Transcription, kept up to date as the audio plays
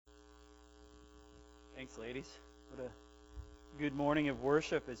Thanks, ladies. What a good morning of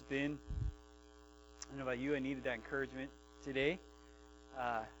worship it's been. I don't know about you, I needed that encouragement today.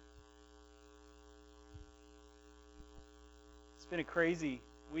 It's been a crazy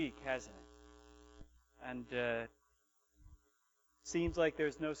week, hasn't it? And seems like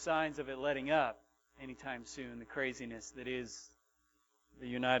there's no signs of it letting up anytime soon, the craziness that is the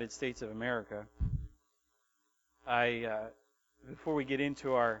United States of America. Before we get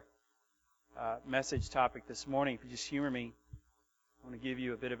into our message topic this morning, if you just humor me, I want to give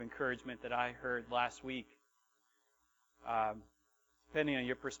you a bit of encouragement that I heard last week. Depending on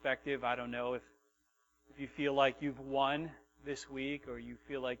your perspective, I don't know if you feel like you've won this week or you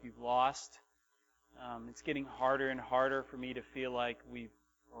feel like you've lost. It's getting harder and harder for me to feel like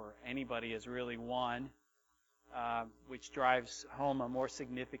or anybody has really won, which drives home a more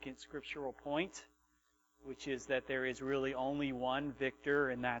significant scriptural point, which is that there is really only one victor,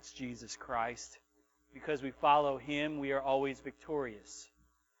 and that's Jesus Christ. Because we follow Him, we are always victorious.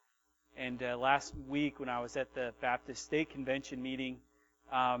 And last week when I was at the Baptist State Convention meeting,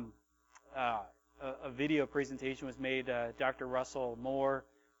 a video presentation was made. Dr. Russell Moore,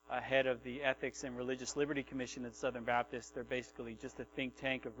 head of the Ethics and Religious Liberty Commission at Southern Baptist. They're basically just a think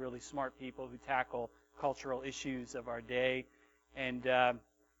tank of really smart people who tackle cultural issues of our day. And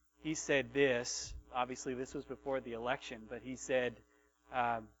he said this. Obviously, this was before the election, but he said,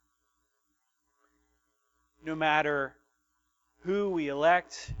 no matter who we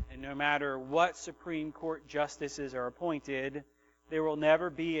elect and no matter what Supreme Court justices are appointed, there will never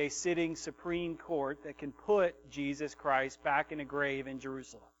be a sitting Supreme Court that can put Jesus Christ back in a grave in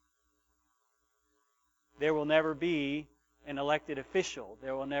Jerusalem. There will never be an elected official.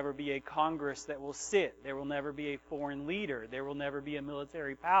 There will never be a Congress that will sit. There will never be a foreign leader. There will never be a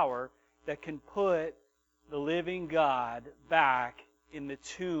military power that can put the living God back in the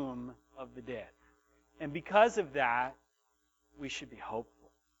tomb of the dead. And because of that, we should be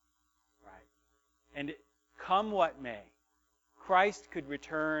hopeful, right? And come what may, Christ could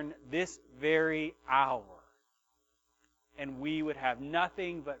return this very hour, and we would have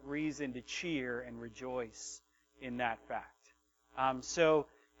nothing but reason to cheer and rejoice in that fact. So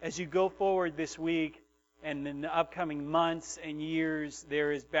as you go forward this week, and in the upcoming months and years,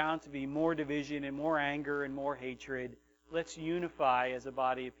 there is bound to be more division and more anger and more hatred. Let's unify as a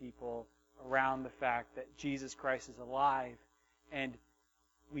body of people around the fact that Jesus Christ is alive. And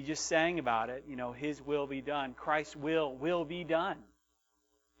we just sang about it, His will be done. Christ's will be done.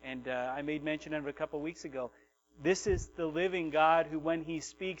 And I made mention of it a couple of weeks ago. This is the living God who, when He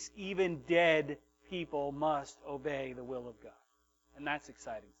speaks, even dead people must obey the will of God. And that's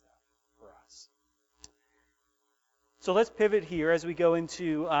exciting stuff for us. So let's pivot here as we go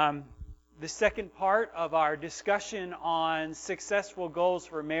into the second part of our discussion on successful goals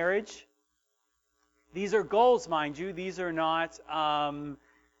for marriage. These are goals, mind you. These are not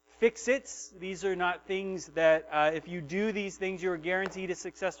fix-its. These are not things that if you do these things, you're guaranteed a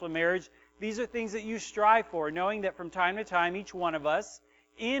successful marriage. These are things that you strive for, knowing that from time to time, each one of us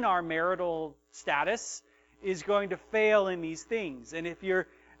in our marital status is going to fail in these things. And if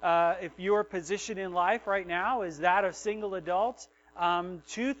your position in life right now is that of single adult,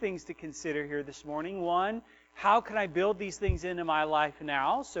 two things to consider here this morning. One, how can I build these things into my life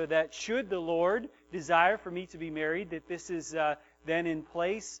now so that should the Lord desire for me to be married, that this is then in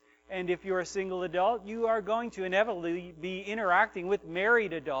place? And if you're a single adult, you are going to inevitably be interacting with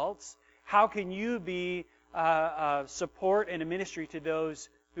married adults. How can you be support and a ministry to those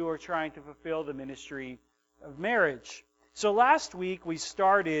who are trying to fulfill the ministry of marriage? So last week we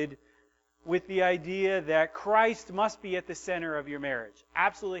started with the idea that Christ must be at the center of your marriage.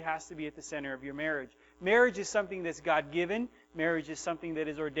 Absolutely has to be at the center of your marriage. Marriage is something that's God-given. Marriage is something that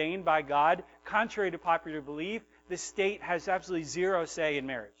is ordained by God. Contrary to popular belief, the state has absolutely zero say in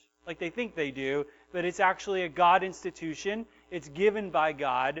marriage. Like they think they do, but it's actually a God institution. It's given by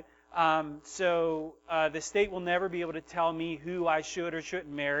God. So the state will never be able to tell me who I should or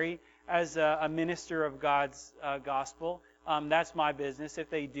shouldn't marry as a minister of God's gospel. That's my business. If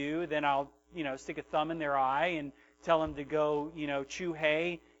they do, then I'll, stick a thumb in their eye and tell them to go, chew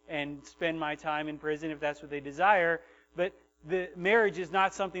hay and spend my time in prison if that's what they desire. But the marriage is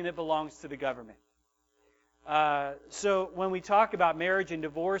not something that belongs to the government. So when we talk about marriage and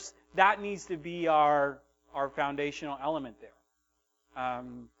divorce, that needs to be our foundational element there.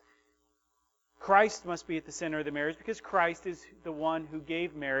 Christ must be at the center of the marriage because Christ is the one who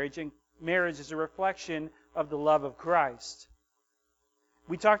gave marriage, and marriage is a reflection of the love of Christ.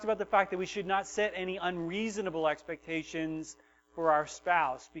 We talked about the fact that we should not set any unreasonable expectations for our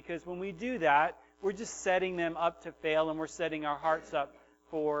spouse, because when we do that, we're just setting them up to fail and we're setting our hearts up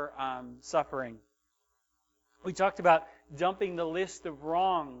for suffering. We talked about dumping the list of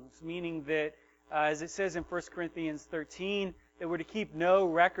wrongs, meaning that, as it says in 1 Corinthians 13, that we're to keep no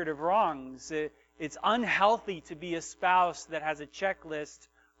record of wrongs. It's unhealthy to be a spouse that has a checklist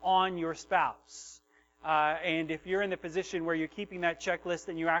on your spouse. And if you're in the position where you're keeping that checklist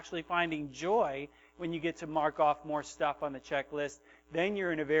and you're actually finding joy when you get to mark off more stuff on the checklist, then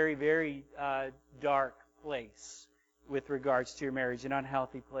you're in a very, very dark place with regards to your marriage, an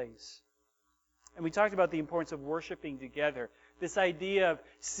unhealthy place. And we talked about the importance of worshiping together. This idea of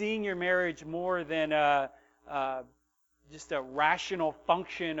seeing your marriage more than just a rational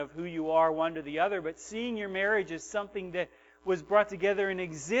function of who you are one to the other, but seeing your marriage as something that was brought together and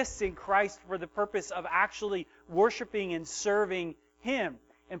exists in Christ for the purpose of actually worshiping and serving Him.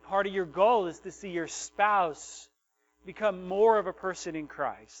 And part of your goal is to see your spouse become more of a person in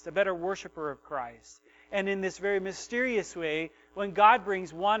Christ, a better worshiper of Christ. And in this very mysterious way, when God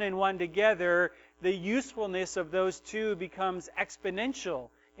brings one and one together, the usefulness of those two becomes exponential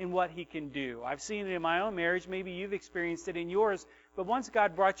in what He can do. I've seen it in my own marriage. Maybe you've experienced it in yours. But once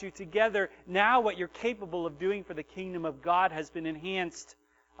God brought you together, now what you're capable of doing for the kingdom of God has been enhanced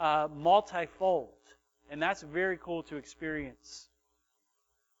multifold. And that's very cool to experience.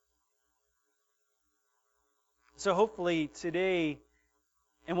 So hopefully today,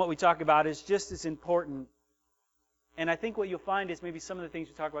 and what we talk about is just as important. And I think what you'll find is maybe some of the things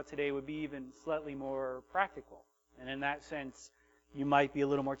we talk about today would be even slightly more practical. And in that sense, you might be a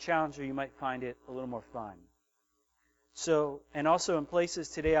little more challenged, or you might find it a little more fun. So, and also in places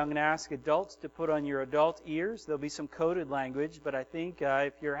today, I'm going to ask adults to put on your adult ears. There'll be some coded language, but I think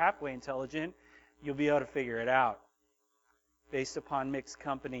if you're halfway intelligent, you'll be able to figure it out based upon mixed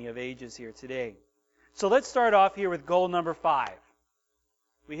company of ages here today. So let's start off here with goal number 5.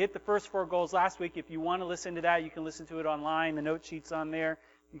 We hit the first 4 goals last week. If you want to listen to that, you can listen to it online. The note sheet's on there.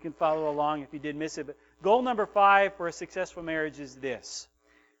 You can follow along if you did miss it. But goal number 5 for a successful marriage is this: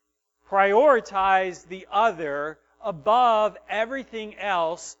 prioritize the other above everything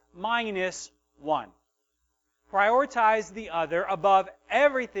else minus one. Prioritize the other above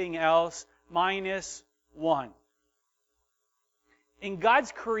everything else minus one. In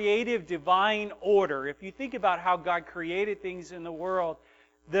God's creative divine order, if you think about how God created things in the world,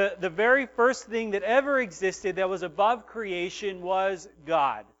 the very first thing that ever existed that was above creation was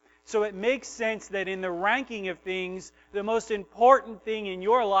God. So it makes sense that in the ranking of things, the most important thing in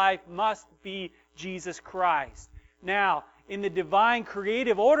your life must be Jesus Christ. Now, in the divine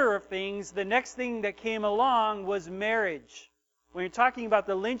creative order of things, the next thing that came along was marriage. When you're talking about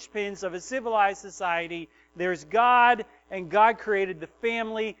the linchpins of a civilized society, there's God, and God created the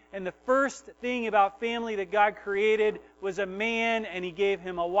family. And the first thing about family that God created was a man, and He gave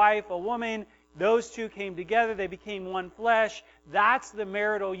him a wife, a woman. Those two came together. They became one flesh. That's the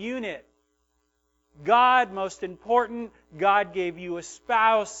marital unit. God, most important. God gave you a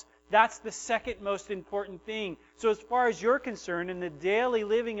spouse. That's the second most important thing. So as far as you're concerned, in the daily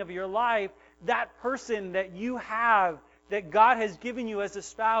living of your life, that person that you have, that God has given you as a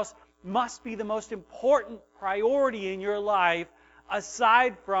spouse, must be the most important priority in your life,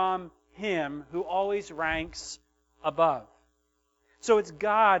 aside from Him, who always ranks above. So it's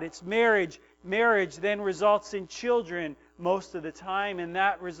God, it's marriage. Marriage then results in children most of the time, and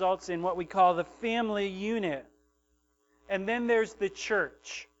that results in what we call the family unit. And then there's the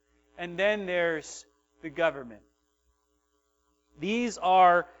church. And then there's the government. These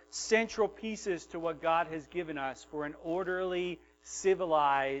are central pieces to what God has given us for an orderly,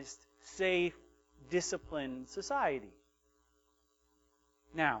 civilized, safe, disciplined society.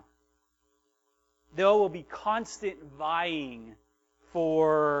 Now, there will be constant vying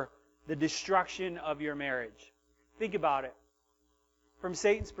for the destruction of your marriage. Think about it. From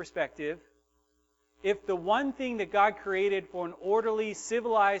Satan's perspective, if the one thing that God created for an orderly,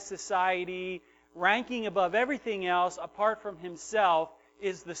 civilized society, ranking above everything else apart from Himself,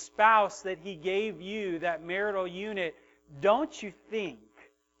 is the spouse that He gave you, that marital unit, don't you think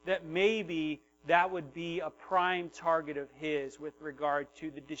that maybe that would be a prime target of His with regard to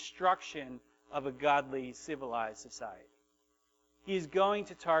the destruction of a godly, civilized society? He's going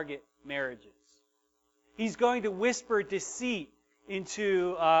to target marriages. He's going to whisper deceit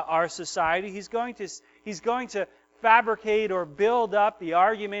into our society. He's going to fabricate or build up the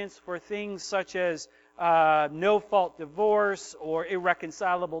arguments for things such as no-fault divorce or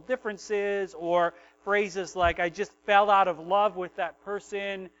irreconcilable differences, or phrases like, I just fell out of love with that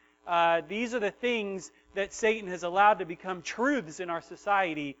person. These are the things that Satan has allowed to become truths in our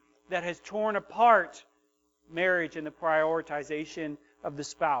society that has torn apart marriage and the prioritization of the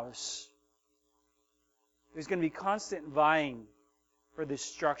spouse. There's going to be constant vying for the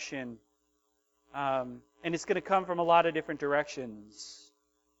destruction And it's going to come from a lot of different directions.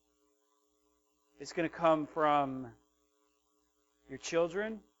 It's going to come from your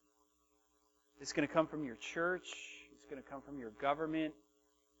children. It's going to come from your church. It's going to come from your government.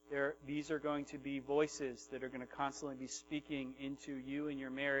 These are going to be voices that are going to constantly be speaking into you and your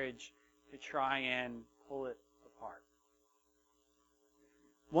marriage to try and pull it apart.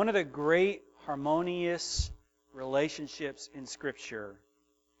 One of the great harmonious relationships in Scripture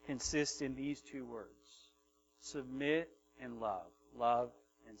consists in these two words: submit and love. Love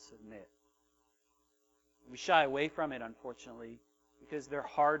and submit. We shy away from it, unfortunately, because they're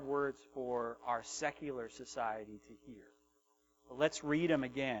hard words for our secular society to hear. But let's read them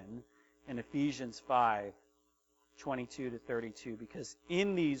again in Ephesians 5:22-32, because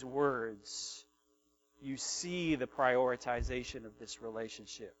in these words you see the prioritization of this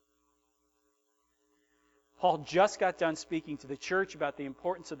relationship. Paul just got done speaking to the church about the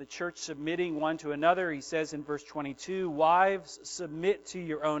importance of the church submitting one to another. He says in verse 22, "Wives, submit to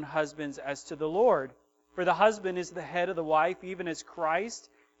your own husbands as to the Lord. For the husband is the head of the wife, even as Christ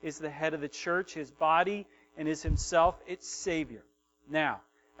is the head of the church, his body, and is himself its Savior. Now,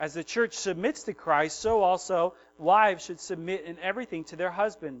 as the church submits to Christ, so also wives should submit in everything to their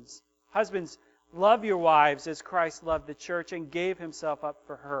husbands. Husbands, love your wives as Christ loved the church and gave himself up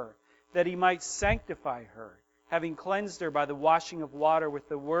for her, that he might sanctify her, having cleansed her by the washing of water with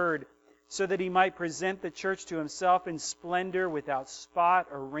the word, so that he might present the church to himself in splendor, without spot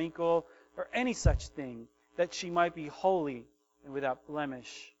or wrinkle or any such thing, that she might be holy and without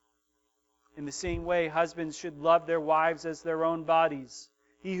blemish. In the same way, husbands should love their wives as their own bodies.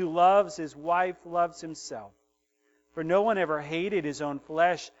 He who loves his wife loves himself. For no one ever hated his own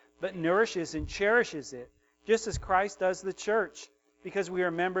flesh, but nourishes and cherishes it, just as Christ does the church, because we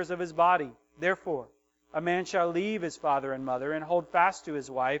are members of his body. Therefore, a man shall leave his father and mother and hold fast to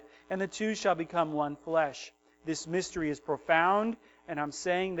his wife, and the two shall become one flesh. This mystery is profound, and I'm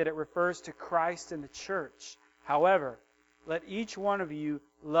saying that it refers to Christ and the church. However, let each one of you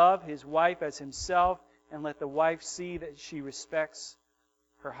love his wife as himself, and let the wife see that she respects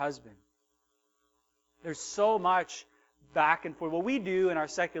her husband." There's so much back and forth. What we do in our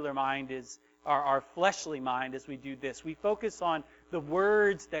secular mind is, our fleshly mind, as we do this, we focus on the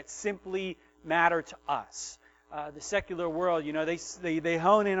words that simply matter to us. The secular world, they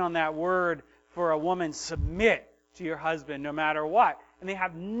hone in on that word for a woman: submit to your husband no matter what. And they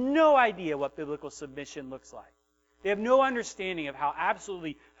have no idea what biblical submission looks like. They have no understanding of how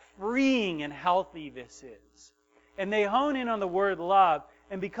absolutely freeing and healthy this is. And they hone in on the word love,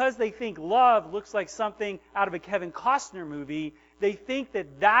 and because they think love looks like something out of a Kevin Costner movie, they think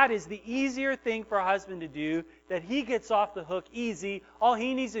that that is the easier thing for a husband to do, that he gets off the hook easy. All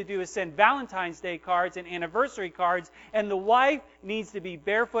he needs to do is send Valentine's Day cards and anniversary cards, and the wife needs to be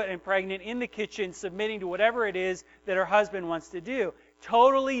barefoot and pregnant in the kitchen, submitting to whatever it is that her husband wants to do.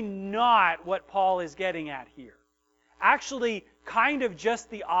 Totally not what Paul is getting at here. Actually, kind of just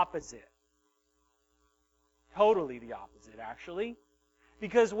the opposite. Totally the opposite, actually.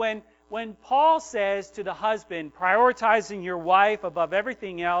 Because when Paul says to the husband, prioritizing your wife above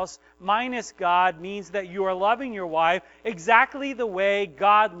everything else, minus God, means that you are loving your wife exactly the way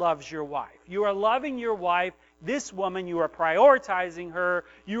God loves your wife. You are loving your wife, this woman, you are prioritizing her,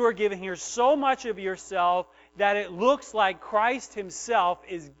 you are giving her so much of yourself that it looks like Christ himself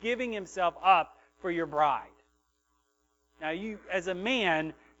is giving himself up for your bride. Now, you, as a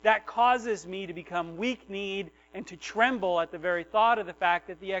man, that causes me to become weak-kneed and to tremble at the very thought of the fact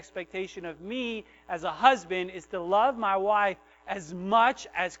that the expectation of me as a husband is to love my wife as much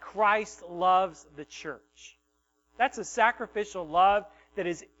as Christ loves the church. That's a sacrificial love that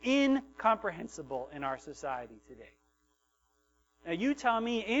is incomprehensible in our society today. Now, you tell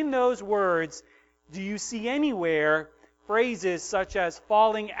me, in those words, do you see anywhere phrases such as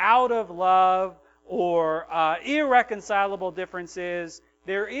falling out of love or irreconcilable differences?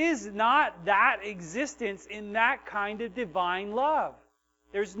 There is not that existence in that kind of divine love.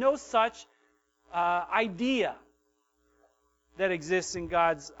 There's no such idea that exists in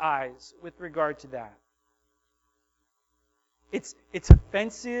God's eyes with regard to that. It's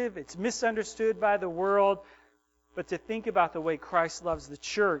offensive, it's misunderstood by the world, but to think about the way Christ loves the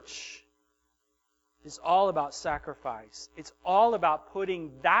church is all about sacrifice. It's all about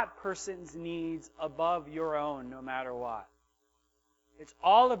putting that person's needs above your own, no matter what. It's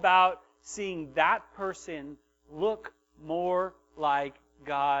all about seeing that person look more like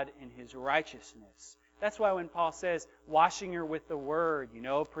God in his righteousness. That's why when Paul says, washing her with the word,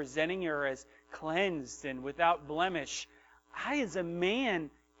 presenting her as cleansed and without blemish, I as a man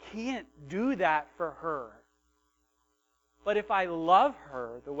can't do that for her. But if I love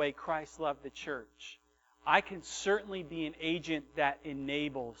her the way Christ loved the church, I can certainly be an agent that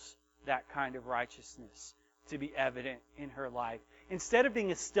enables that kind of righteousness to be evident in her life. Instead of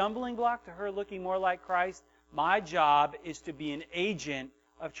being a stumbling block to her looking more like Christ, my job is to be an agent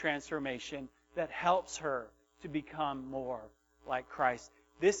of transformation that helps her to become more like Christ.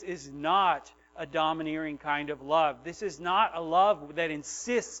 This is not a domineering kind of love. This is not a love that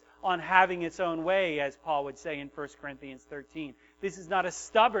insists on having its own way, as Paul would say in 1 Corinthians 13. This is not a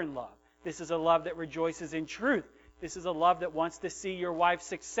stubborn love. This is a love that rejoices in truth. This is a love that wants to see your wife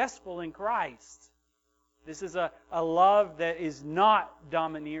successful in Christ. This is a love that is not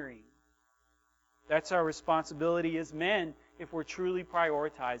domineering. That's our responsibility as men if we're truly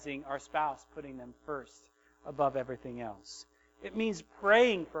prioritizing our spouse, putting them first above everything else. It means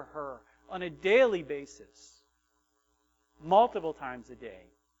praying for her on a daily basis, multiple times a day.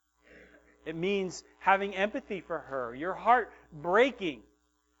 It means having empathy for her, your heart breaking.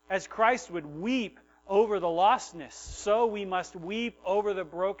 As Christ would weep over the lostness, so we must weep over the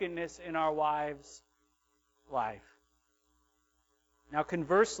brokenness in our wives' life. Now,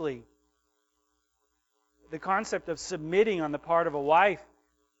 conversely, the concept of submitting on the part of a wife,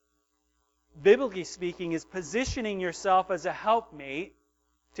 biblically speaking, is positioning yourself as a helpmate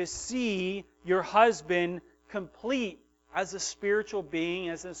to see your husband complete as a spiritual being,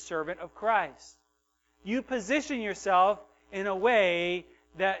 as a servant of Christ. You position yourself in a way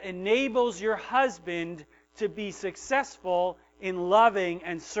that enables your husband to be successful in loving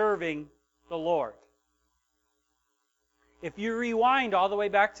and serving the Lord. If you rewind all the way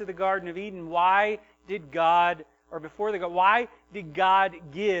back to the Garden of Eden, why did God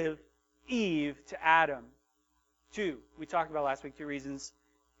give Eve to Adam? Two. We talked about last week 2 reasons.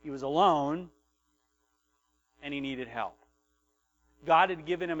 He was alone and he needed help. God had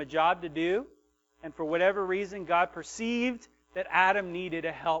given him a job to do, and for whatever reason, God perceived that Adam needed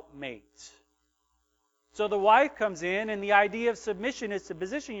a helpmate. So the wife comes in, and the idea of submission is to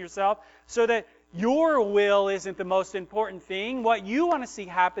position yourself so that your will isn't the most important thing. What you want to see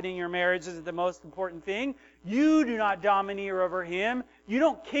happen in your marriage isn't the most important thing. You do not domineer over him. You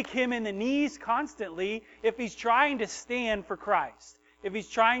don't kick him in the knees constantly if he's trying to stand for Christ, if he's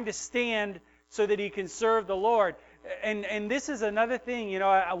trying to stand so that he can serve the Lord. And this is another thing,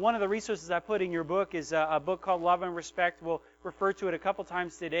 one of the resources I put in your book is a book called Love and Respect. We'll refer to it a couple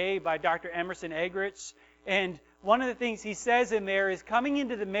times today by Dr. Emerson Eggerichs. And one of the things he says in there is coming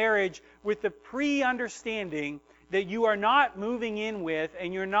into the marriage with the pre-understanding that you are not moving in with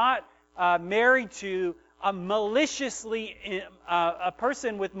and you're not married to a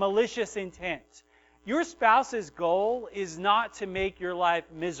person with malicious intent. Your spouse's goal is not to make your life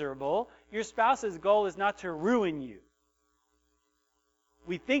miserable. Your spouse's goal is not to ruin you.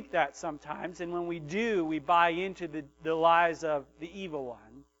 We think that sometimes, and when we do, we buy into the lies of the evil one.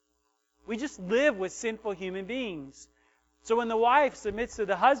 We just live with sinful human beings. So when the wife submits to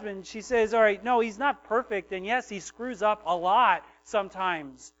the husband, she says, all right, no, he's not perfect, and yes, he screws up a lot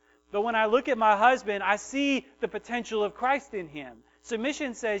sometimes. But when I look at my husband, I see the potential of Christ in him.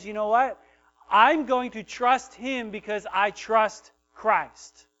 Submission says, you know what? I'm going to trust him because I trust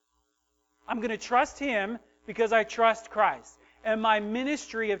Christ. I'm going to trust him because I trust Christ. And my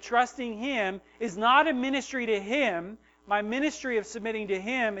ministry of trusting him is not a ministry to him. My ministry of submitting to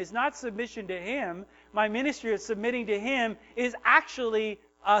him is not submission to him. My ministry of submitting to him is actually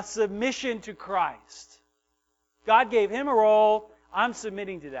a submission to Christ. God gave him a role. I'm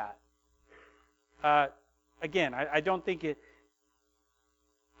submitting to that. Again, I don't think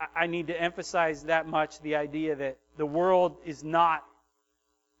I need to emphasize that much the idea that the world is not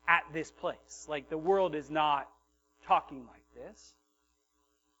at this place. Like, the world is not talking like this.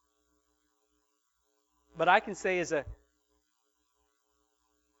 But I can say as a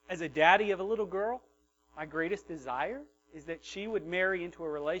daddy of a little girl, my greatest desire is that she would marry into a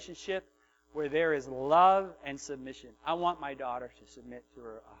relationship where there is love and submission. I want my daughter to submit to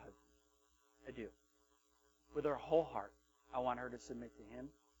her husband. I do. With her whole heart, I want her to submit to him.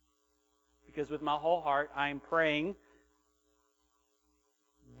 Because with my whole heart, I am praying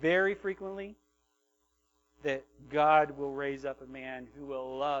very frequently that God will raise up a man who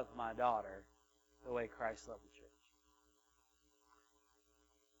will love my daughter the way Christ loved the church.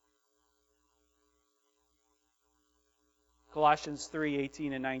 Colossians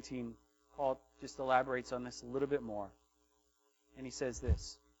 3:18 and 19, Paul just elaborates on this a little bit more. And he says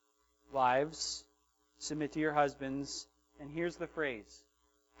this, wives, submit to your husbands, and here's the phrase,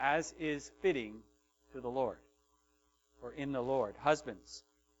 as is fitting to the Lord, or in the Lord. Husbands,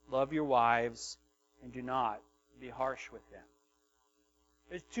 love your wives and do not be harsh with them.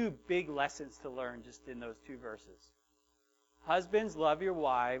 There's 2 big lessons to learn just in those 2 verses. Husbands, love your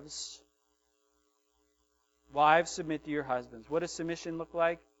wives. Wives, submit to your husbands. What does submission look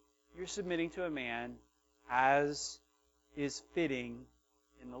like? You're submitting to a man as is fitting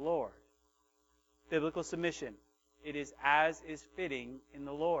in the Lord. Biblical submission. It is as is fitting in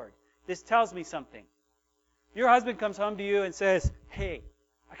the Lord. This tells me something. Your husband comes home to you and says, hey,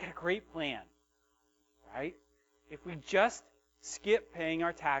 I got a great plan. Right? If we just skip paying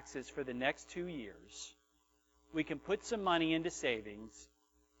our taxes for the next 2 years, we can put some money into savings,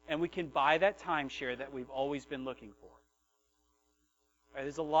 and we can buy that timeshare that we've always been looking for. Right,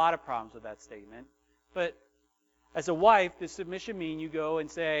 there's a lot of problems with that statement. But as a wife, does submission mean you go and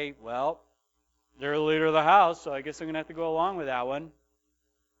say, well, they're the leader of the house, so I guess I'm going to have to go along with that one?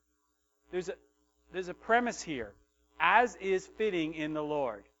 There's a premise here. As is fitting in the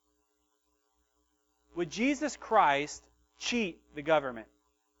Lord. Would Jesus Christ cheat the government?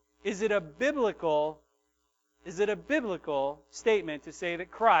 Is it a biblical statement to say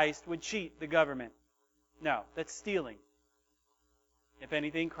that Christ would cheat the government? No, that's stealing. If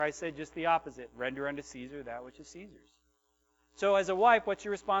anything, Christ said just the opposite. Render unto Caesar that which is Caesar's. So as a wife, what's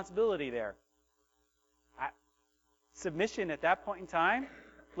your responsibility there? Submission at that point in time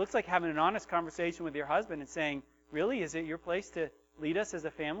looks like having an honest conversation with your husband and saying, really, is it your place to lead us as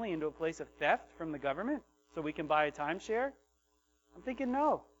a family into a place of theft from the government so we can buy a timeshare? I'm thinking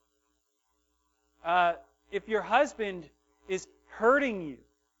no. If your husband is hurting you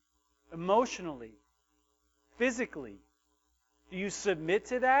emotionally, physically, do you submit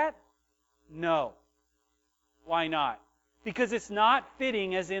to that? No. Why not? Because it's not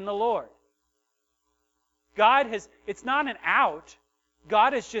fitting as in the Lord. It's not an out.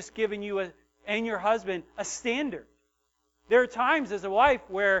 God has just given you and your husband a standard. There are times as a wife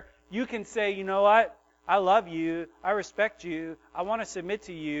where you can say, you know what? I love you. I respect you. I want to submit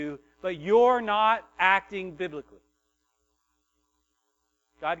to you, but you're not acting biblically.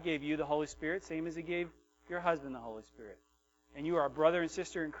 God gave you the Holy Spirit, same as He gave your husband the Holy Spirit. And you are a brother and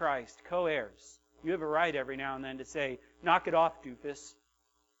sister in Christ, co-heirs. You have a right every now and then to say, knock it off, doofus.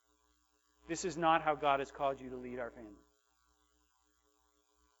 This is not how God has called you to lead our family.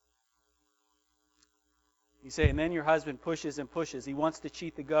 You say, and then your husband pushes and pushes. He wants to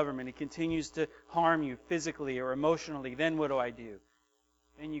cheat the government. He continues to harm you physically or emotionally. Then what do?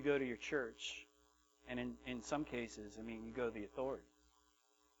 Then you go to your church. And in some cases, you go to the authority.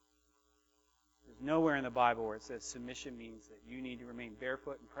 There's nowhere in the Bible where it says submission means that you need to remain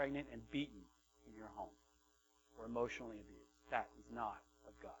barefoot and pregnant and beaten in your home or emotionally abused. That is not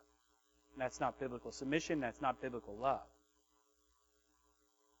of God. And that's not biblical submission. That's not biblical love.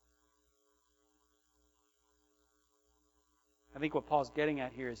 I think what Paul's getting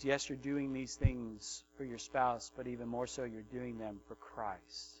at here is, yes, you're doing these things for your spouse, but even more so, you're doing them for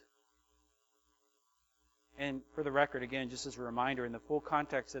Christ. And for the record, again, just as a reminder, in the full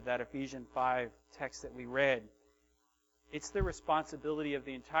context of that Ephesians 5 text that we read, it's the responsibility of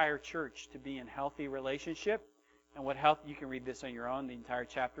the entire church to be in healthy relationship. And you can read this on your own, the entire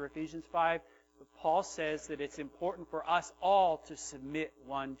chapter of Ephesians 5. But Paul says that it's important for us all to submit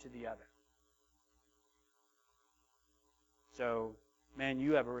one to the other. So, men,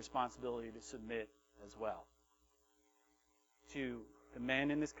 you have a responsibility to submit as well to the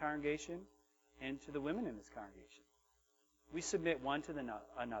men in this congregation and to the women in this congregation. We submit one to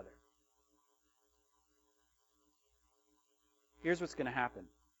another. Here's what's going to happen.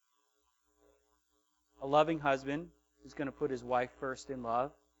 A loving husband is going to put his wife first in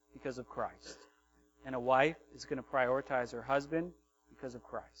love because of Christ. And a wife is going to prioritize her husband because of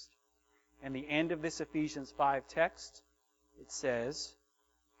Christ. And the end of this Ephesians 5 text, it says,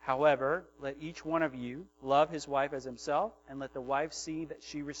 however, let each one of you love his wife as himself, and let the wife see that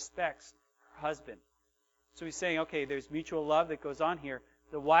she respects her husband. So he's saying, okay, there's mutual love that goes on here.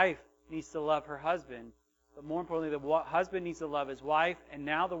 The wife needs to love her husband, but more importantly, the husband needs to love his wife, and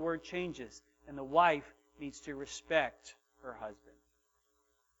now the word changes, and the wife needs to respect her husband.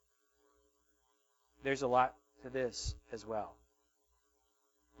 There's a lot to this as well.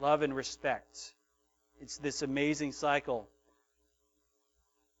 Love and respect. It's this amazing cycle.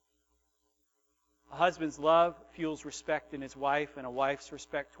 A husband's love fuels respect in his wife, and a wife's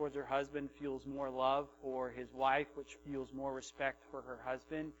respect towards her husband fuels more love for his wife, which fuels more respect for her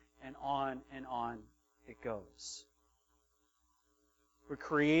husband, and on it goes. We're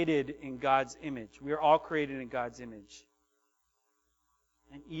created in God's image. We are all created in God's image.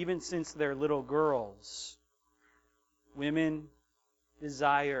 And even since they're little girls, women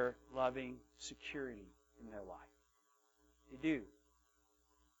desire loving security in their life. They do.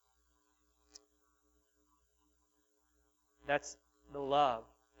 That's the love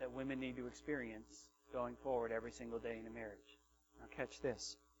that women need to experience going forward every single day in a marriage. Now catch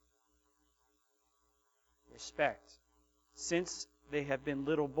this. Respect. Since they have been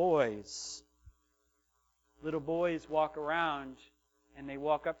little boys walk around and they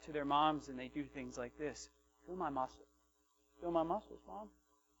walk up to their moms and they do things like this. Feel my muscles. Feel my muscles, Mom.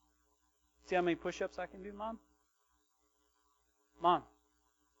 See how many push-ups I can do, Mom? Mom,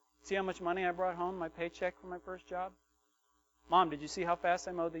 see how much money I brought home, my paycheck for my first job? Mom, did you see how fast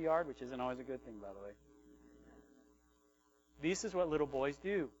I mowed the yard? Which isn't always a good thing, by the way. This is what little boys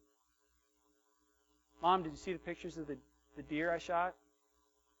do. Mom, did you see the pictures of the deer I shot?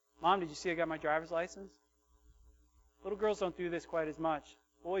 Mom, did you see I got my driver's license? Little girls don't do this quite as much.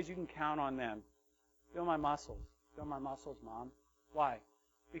 Boys, you can count on them. Feel my muscles. Feel my muscles, Mom. Why?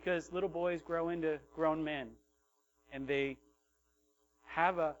 Because little boys grow into grown men, and they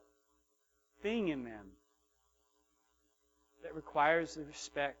have a thing in them that requires the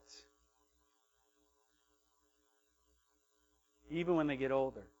respect, even when they get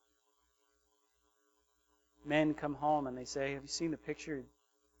older. Men come home and they say, have you seen the picture?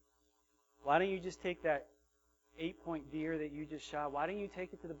 Why don't you just take that 8-point deer that you just shot? Why didn't you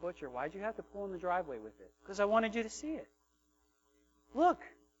take it to the butcher? Why'd you have to pull in the driveway with it? Because I wanted you to see it. Look.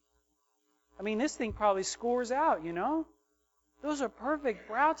 I mean, this thing probably scores out, you know? Those are perfect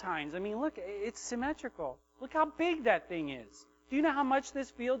brow tines. I mean, look, it's symmetrical. Look how big that thing is. Do you know how much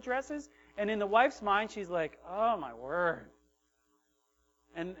this field dresses? And in the wife's mind, she's like, oh, my word.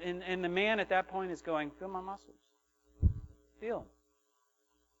 And the man at that point is going, feel my muscles. Feel them.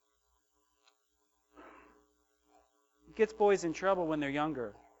 It gets boys in trouble when they're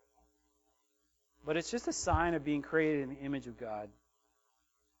younger. But it's just a sign of being created in the image of God.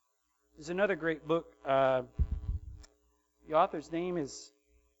 There's another great book. The author's name is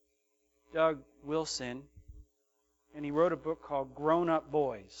Doug Wilson. And he wrote a book called Grown Up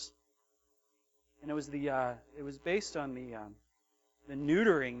Boys. And it was based on the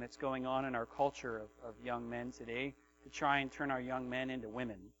neutering that's going on in our culture of young men today to try and turn our young men into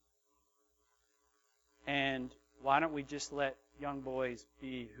women. And why don't we just let young boys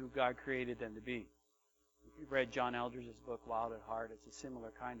be who God created them to be? If you've read John Eldredge's book, Wild at Heart, it's a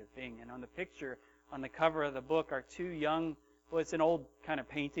similar kind of thing. And on the picture, on the cover of the book are two young, well, it's an old kind of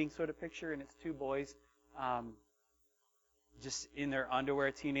painting sort of picture, and it's two boys just in their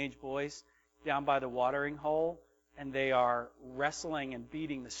underwear, teenage boys, down by the watering hole, and they are wrestling and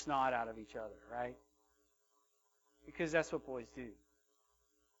beating the snot out of each other, right? Because that's what boys do.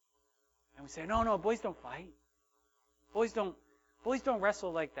 And we say, no, boys don't fight. Boys don't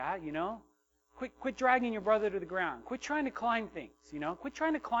wrestle like that, you know? Quit dragging your brother to the ground. Quit trying to climb things, you know? Quit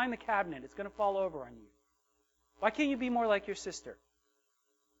trying to climb the cabinet. It's going to fall over on you. Why can't you be more like your sister?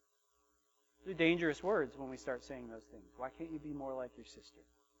 They're dangerous words when we start saying those things. Why can't you be more like your sister?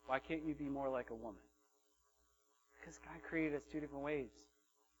 Why can't you be more like a woman? Because God created us two different ways.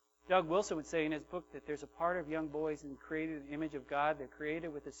 Doug Wilson would say in his book that there's a part of young boys created in the image of God. They're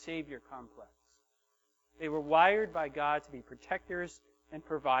created with a Savior complex. They were wired by God to be protectors and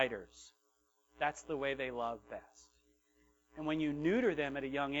providers. That's the way they love best. And when you neuter them at a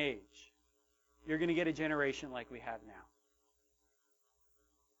young age, you're going to get a generation like we have now.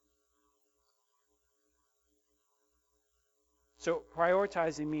 So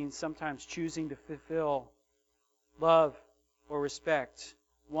prioritizing means sometimes choosing to fulfill love or respect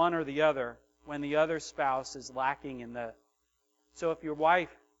one or the other when the other spouse is lacking in the... So if your wife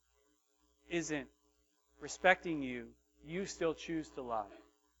isn't respecting you, you still choose to love.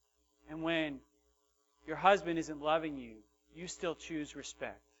 And when your husband isn't loving you, you still choose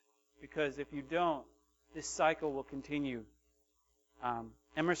respect. Because if you don't, this cycle will continue.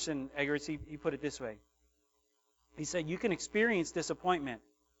 Emerson Eggers, he put it this way. He said, you can experience disappointment,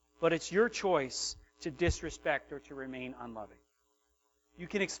 but it's your choice to disrespect or to remain unloving. You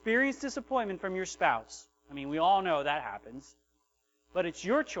can experience disappointment from your spouse. I mean, we all know that happens. But it's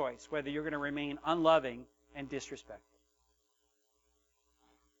your choice whether you're going to remain unloving and disrespectful.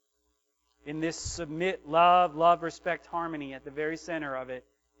 In this submit, love, respect, harmony, at the very center of it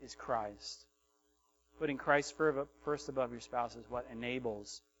is Christ. Putting Christ first above your spouse is what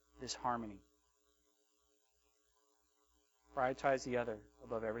enables this harmony. Prioritize the other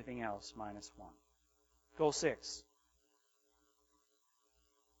above everything else minus one. Goal 6.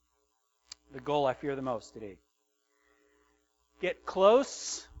 The goal I fear the most today. Get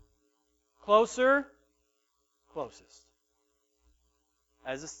close, closer, closest.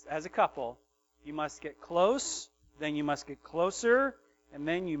 As a couple, you must get close, then you must get closer, and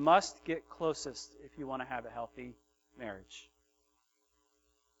then you must get closest if you want to have a healthy marriage.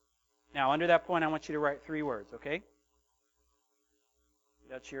 Now, under that point, I want you to write 3 words, okay?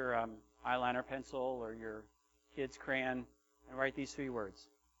 That's your eyeliner pencil or your kid's crayon and write these 3 words.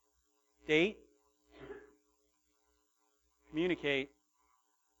 Date, communicate,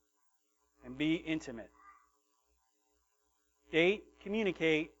 and be intimate. Date,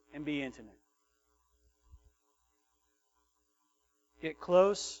 communicate, and be intimate. Get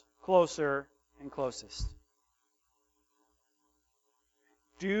close, closer, and closest.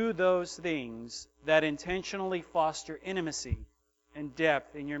 Do those things that intentionally foster intimacy and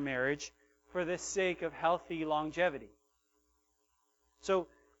depth in your marriage for the sake of healthy longevity. So,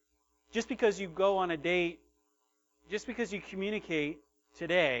 just because you go on a date, just because you communicate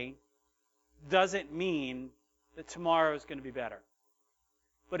today, doesn't mean that tomorrow is going to be better.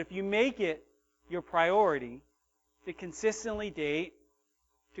 But if you make it your priority to consistently date,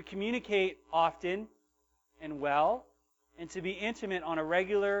 to communicate often and well, and to be intimate on a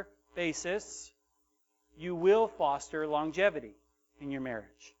regular basis, you will foster longevity in your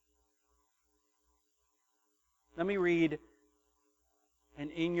marriage. Let me read an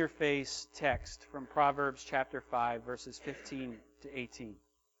in-your-face text from Proverbs chapter 5, verses 15 to 18.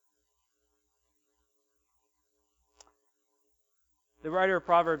 The writer of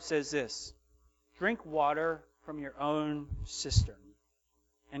Proverbs says this: "Drink water from your own cistern,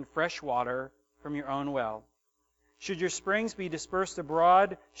 and fresh water from your own well. Should your springs be dispersed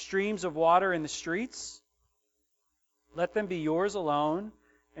abroad, streams of water in the streets? Let them be yours alone,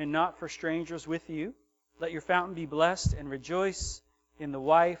 and not for strangers with you. Let your fountain be blessed, and rejoice in the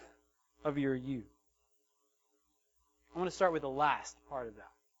wife of your youth." I want to start with the last part of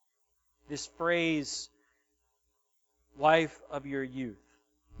that. This phrase, wife of your youth.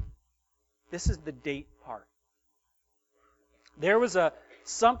 This is the date part. There was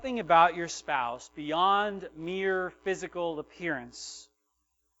something about your spouse beyond mere physical appearance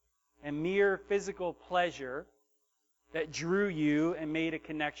and mere physical pleasure that drew you and made a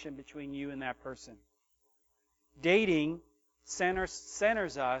connection between you and that person. Dating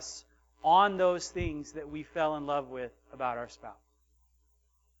centers us on those things that we fell in love with about our spouse.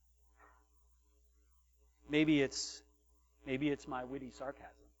 Maybe it's my witty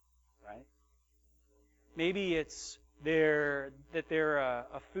sarcasm, right? Maybe it's that they're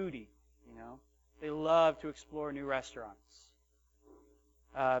a foodie, you know. They love to explore new restaurants.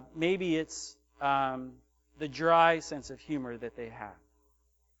 Maybe it's the dry sense of humor that they have.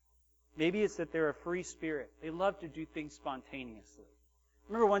 Maybe it's that they're a free spirit. They love to do things spontaneously. I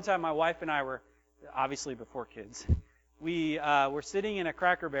remember one time my wife and I were, obviously before kids, we were sitting in a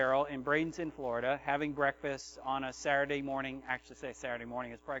Cracker Barrel in Bradenton, Florida, having breakfast on a Saturday morning. Actually, say Saturday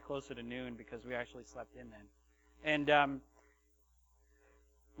morning. It's probably closer to noon because we actually slept in then. And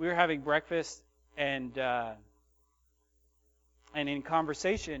we were having breakfast, and in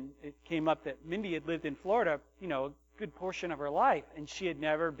conversation, it came up that Mindy had lived in Florida, you know, a good portion of her life, and she had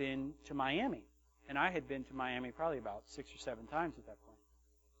never been to Miami. And I had been to Miami probably about 6 or 7 times at that point.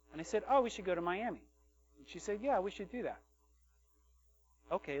 And I said, "Oh, we should go to Miami." And she said, "Yeah, we should do that."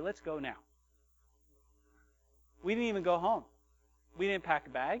 Okay, let's go now. We didn't even go home. We didn't pack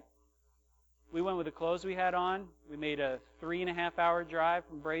a bag. We went with the clothes we had on. We made a 3.5-hour drive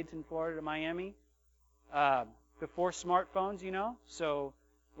from Bradenton, Florida to Miami. Before smartphones, you know. So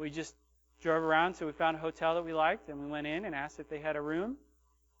we just drove around till we found a hotel that we liked, and we went in and asked if they had a room.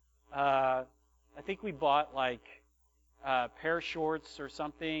 I think we bought like a pair of shorts or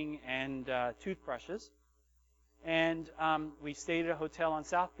something and toothbrushes. And we stayed at a hotel on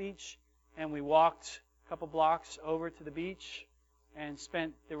South Beach, and we walked a couple blocks over to the beach and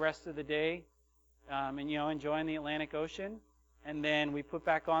spent the rest of the day and, you know, enjoying the Atlantic Ocean. And then we put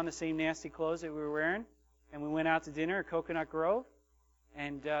back on the same nasty clothes that we were wearing, and we went out to dinner at Coconut Grove.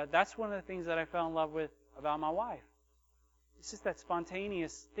 And that's one of the things that I fell in love with about my wife. It's just that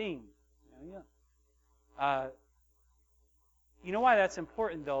spontaneous thing. You know why that's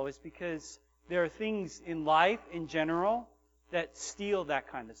important, though, is because there are things in life in general that steal that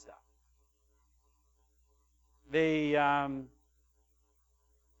kind of stuff. They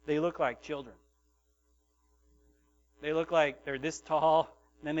look like children. They look like they're this tall,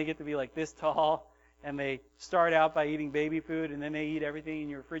 and then they get to be like this tall, and they start out by eating baby food, and then they eat everything in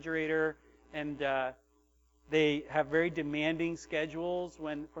your refrigerator, and they have very demanding schedules.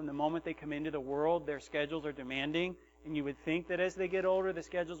 From the moment they come into the world, their schedules are demanding, and you would think that as they get older, the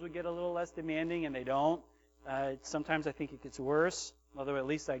schedules would get a little less demanding, and they don't. Sometimes I think it gets worse, although at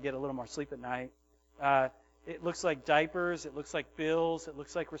least I get a little more sleep at night. It looks like diapers, it looks like bills, it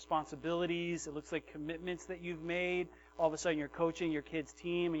looks like responsibilities, it looks like commitments that you've made. All of a sudden you're coaching your kid's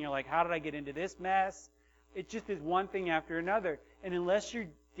team, and you're like, how did I get into this mess? It just is one thing after another. And unless you're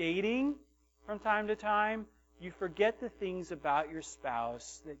dating from time to time, you forget the things about your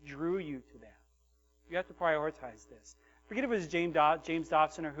spouse that drew you to them. You have to prioritize this. I forget if it was James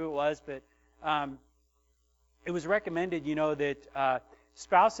Dobson or who it was, but it was recommended, that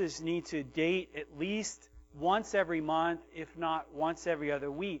spouses need to date at least once every month, if not once every other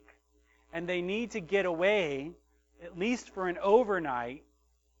week. And they need to get away, at least for an overnight,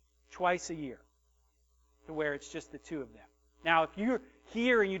 twice a year, to where it's just the two of them. Now, if you're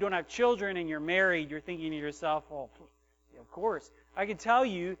here and you don't have children and you're married, you're thinking to yourself, well, of course. I can tell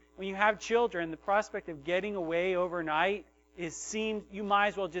you, when you have children, the prospect of getting away overnight you might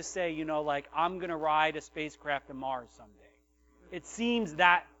as well just say, I'm going to ride a spacecraft to Mars someday. It seems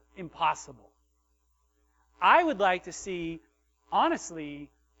that impossible. I would like to see, honestly,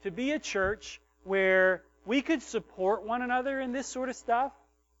 to be a church where we could support one another in this sort of stuff.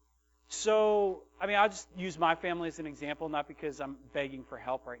 So, I'll just use my family as an example, not because I'm begging for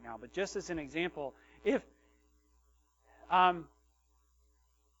help right now, but just as an example. If I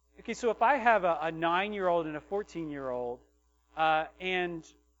have a 9-year-old and a 14-year-old, and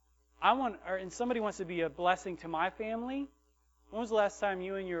somebody wants to be a blessing to my family, when was the last time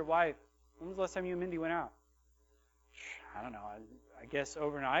you and your wife, when was the last time you and Mindy went out? I don't know. I guess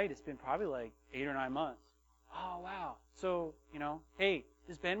overnight it's been probably like 8 or 9 months. Oh, wow. So, hey,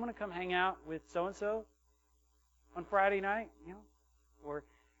 does Ben want to come hang out with so-and-so on Friday night? Or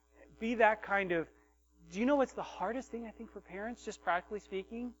be that kind of... Do you know what's the hardest thing, I think, for parents, just practically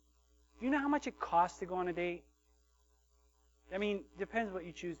speaking? Do you know how much it costs to go on a date? Depends what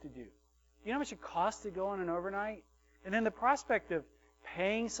you choose to do. Do you know how much it costs to go on an overnight? And then the prospect of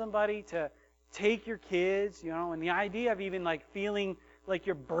paying somebody to take your kids, and the idea of even feeling like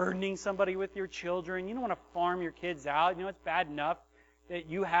you're burdening somebody with your children. You don't want to farm your kids out. It's bad enough that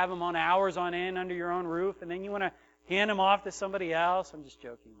you have them on hours on end under your own roof, and then you want to hand them off to somebody else. I'm just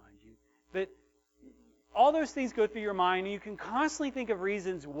joking, mind you. But all those things go through your mind, and you can constantly think of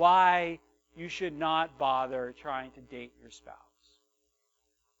reasons why you should not bother trying to date your spouse.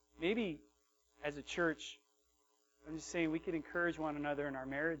 Maybe as a church, I'm just saying we could encourage one another in our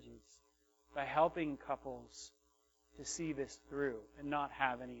marriages by helping couples to see this through and not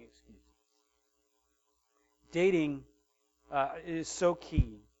have any excuses. Dating is so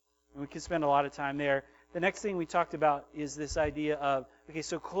key, and we could spend a lot of time there. The next thing we talked about is this idea of,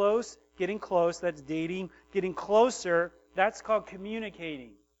 so getting close, that's dating. Getting closer, that's called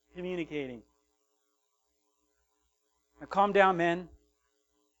communicating. Now calm down, men.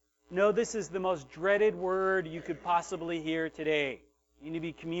 No, this is the most dreaded word you could possibly hear today. You need to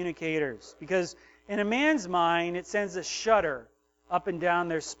be communicators. Because in a man's mind, it sends a shudder up and down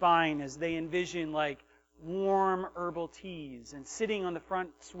their spine as they envision warm herbal teas and sitting on the front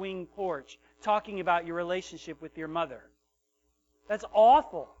swing porch talking about your relationship with your mother. That's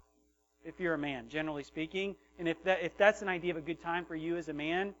awful if you're a man, generally speaking. And if that's an idea of a good time for you as a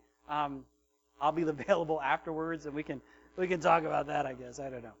man, I'll be available afterwards and we can talk about that, I guess. I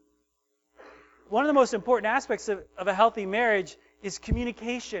don't know. One of the most important aspects of a healthy marriage is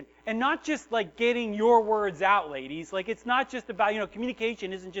communication. And not just getting your words out, ladies. It's not just about,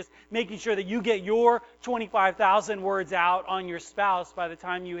 communication isn't just making sure that you get your 25,000 words out on your spouse by the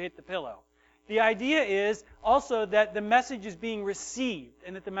time you hit the pillow. The idea is also that the message is being received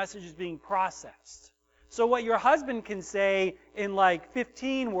and that the message is being processed. So what your husband can say in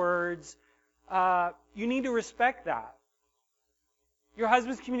 15 words, you need to respect that. Your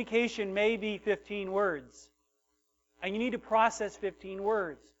husband's communication may be 15 words. And you need to process 15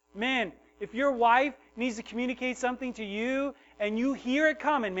 words. Men, if your wife needs to communicate something to you and you hear it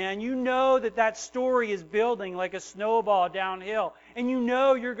coming, man, you know that story is building like a snowball downhill. And you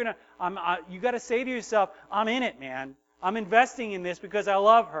know you're going to, you got to say to yourself, I'm in it, man. I'm investing in this because I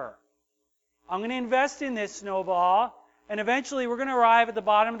love her. I'm going to invest in this snowball, and eventually we're going to arrive at the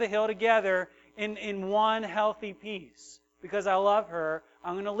bottom of the hill together in one healthy piece. Because I love her,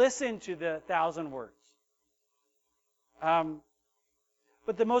 I'm going to listen to the 1,000 words.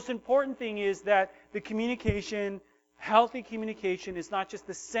 But the most important thing is that the communication, healthy communication, is not just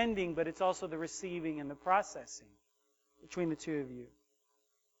the sending, but it's also the receiving and the processing between the two of you.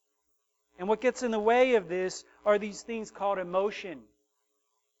 And what gets in the way of this are these things called emotion,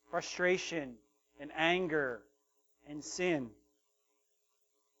 frustration, and anger, and sin.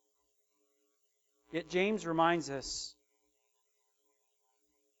 Yet James reminds us,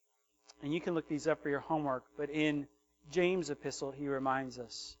 and you can look these up for your homework, but in James' epistle, he reminds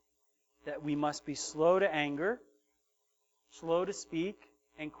us that we must be slow to anger, slow to speak,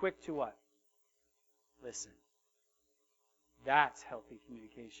 and quick to what? Listen. That's healthy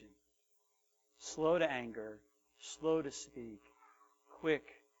communication. Slow to anger, slow to speak, quick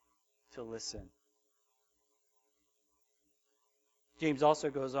to listen. James also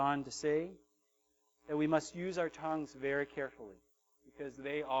goes on to say that we must use our tongues very carefully because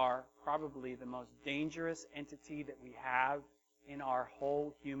they are probably the most dangerous entity that we have in our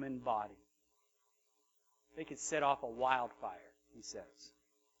whole human body. They could set off a wildfire, he says.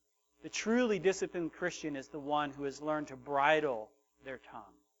 The truly disciplined Christian is the one who has learned to bridle their tongue.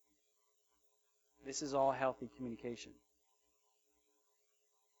 This is all healthy communication.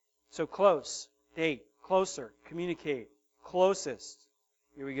 So close, date, closer, communicate, closest.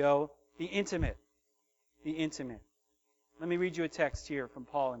 Here we go. Be intimate. Be intimate. Let me read you a text here from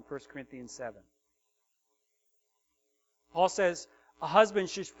Paul in 1 Corinthians 7. Paul says, a husband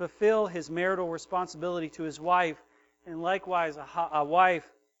should fulfill his marital responsibility to his wife, and likewise a wife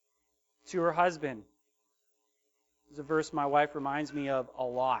to her husband. There's a verse my wife reminds me of a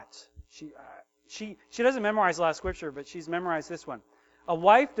lot. She doesn't memorize a lot of scripture, but she's memorized this one. A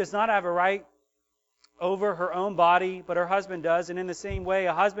wife does not have a right over her own body, but her husband does. And in the same way,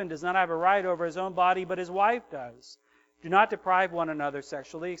 a husband does not have a right over his own body, but his wife does. Do not deprive one another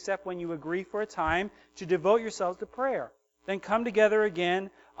sexually, except when you agree for a time to devote yourselves to prayer. Then come together again.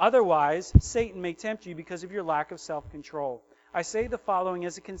 Otherwise, Satan may tempt you because of your lack of self-control. I say the following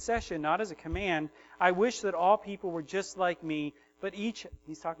as a concession, not as a command. I wish that all people were just like me, but each...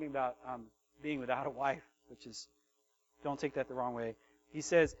 He's talking about being without a wife, which is... Don't take that the wrong way. He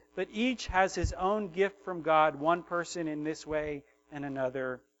says, but each has his own gift from God, one person in this way and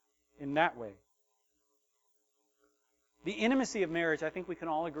another in that way. The intimacy of marriage, I think we can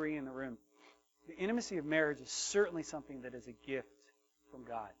all agree in the room, the intimacy of marriage is certainly something that is a gift from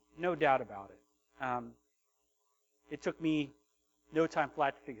God. No doubt about it. It took me no time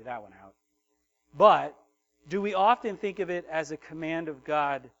flat to figure that one out. But do we often think of it as a command of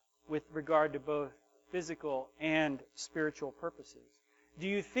God with regard to both physical and spiritual purposes? Do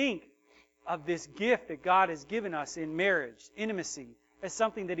you think of this gift that God has given us in marriage, intimacy, as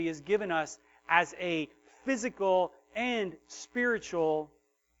something that He has given us as a physical and spiritual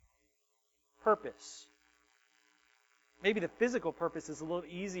purpose? Maybe the physical purpose is a little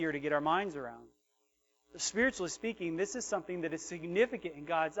easier to get our minds around. But spiritually speaking, this is something that is significant in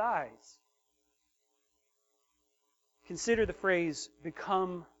God's eyes. Consider the phrase,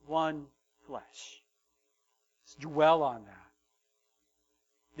 become one flesh. Let's dwell on that.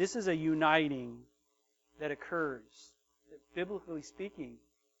 This is a uniting that occurs, that biblically speaking,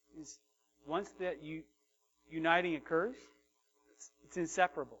 is once that uniting occurs, it's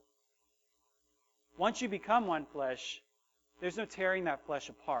inseparable. Once you become one flesh, there's no tearing that flesh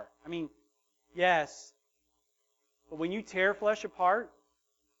apart. I mean, yes, but when you tear flesh apart,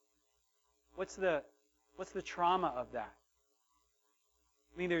 what's the trauma of that?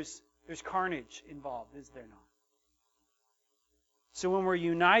 I mean, there's carnage involved, is there not? So when we're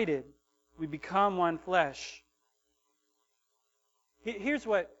united, we become one flesh. Here's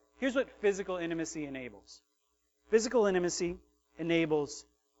what physical intimacy enables. Physical intimacy enables,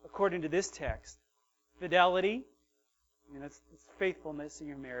 according to this text, fidelity. I mean, that's faithfulness in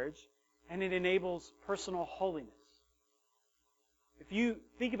your marriage. And it enables personal holiness. If you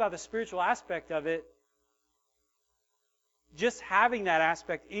think about the spiritual aspect of it, just having that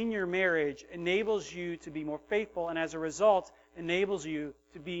aspect in your marriage enables you to be more faithful, and as a result, enables you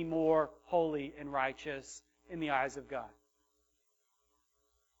to be more holy and righteous in the eyes of God.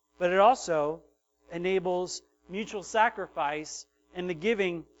 But it also enables mutual sacrifice and the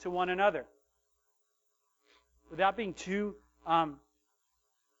giving to one another. Without being too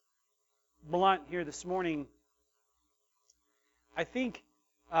blunt here this morning, I think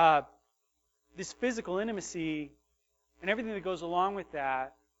this physical intimacy and everything that goes along with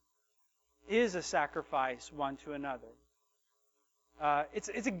that is a sacrifice one to another. It's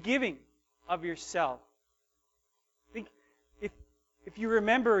a giving of yourself. I think if you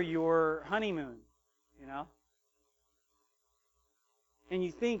remember your honeymoon, and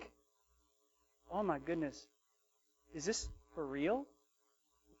you think, oh my goodness, is this for real?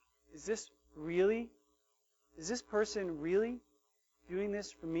 Is this person really doing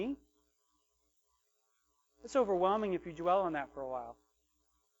this for me? It's overwhelming if you dwell on that for a while.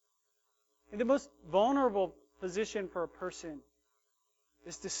 And the most vulnerable position for a person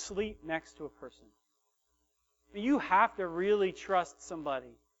is to sleep next to a person. You have to really trust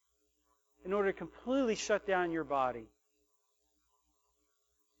somebody in order to completely shut down your body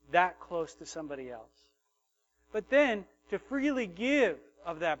that close to somebody else. But then to freely give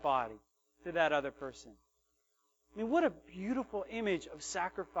of that body to that other person. I mean, what a beautiful image of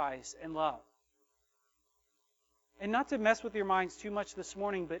sacrifice and love. And not to mess with your minds too much this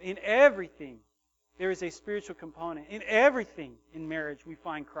morning, but in everything, there is a spiritual component. In everything in marriage, we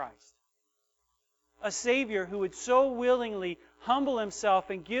find Christ. A Savior who would so willingly humble himself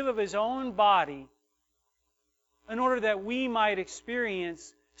and give of his own body in order that we might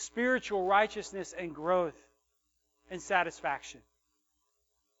experience spiritual righteousness and growth and satisfaction.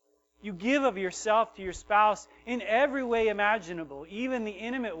 You give of yourself to your spouse in every way imaginable, even the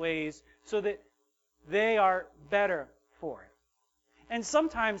intimate ways, so that they are better for it. And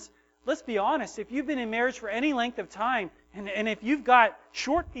sometimes, let's be honest, if you've been in marriage for any length of time, and if you've got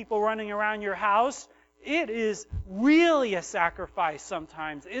short people running around your house, it is really a sacrifice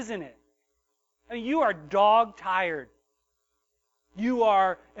sometimes, isn't it? I mean, you are dog-tired. You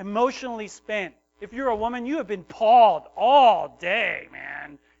are emotionally spent. If you're a woman, you have been pawed all day,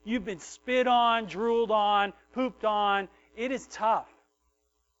 man. You've been spit on, drooled on, pooped on. It is tough.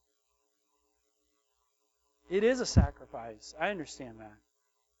 It is a sacrifice. I understand that.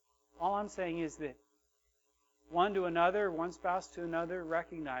 All I'm saying is that one to another, one spouse to another,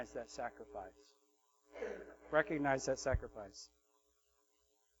 recognize that sacrifice. Recognize that sacrifice.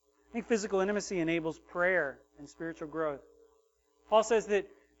 I think physical intimacy enables prayer and spiritual growth. Paul says that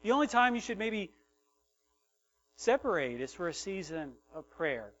the only time you should maybe separate is for a season of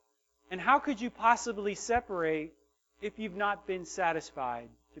prayer. And how could you possibly separate if you've not been satisfied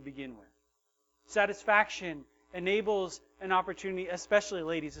to begin with? Satisfaction enables an opportunity, especially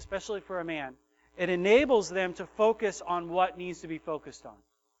ladies, especially for a man. It enables them to focus on what needs to be focused on.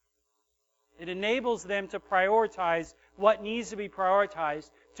 It enables them to prioritize what needs to be prioritized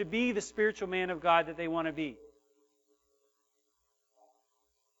to be the spiritual man of God that they want to be.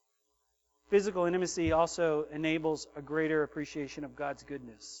 Physical intimacy also enables a greater appreciation of God's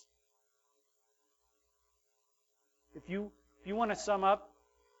goodness. If you want to sum up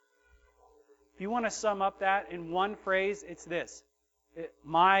that in one phrase, it's this.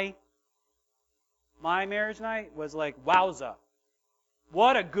 My marriage night was like, wowza.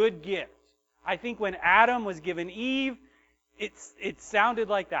 What a good gift. I think when Adam was given Eve, it sounded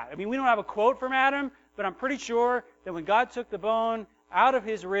like that. I mean, we don't have a quote from Adam, but I'm pretty sure that when God took the bone out of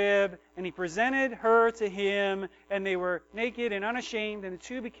his rib and he presented her to him and they were naked and unashamed and the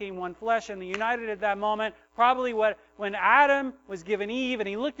two became one flesh and they united at that moment, probably when Adam was given Eve and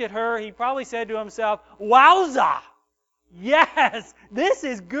he looked at her, he probably said to himself, wowza! Yes, this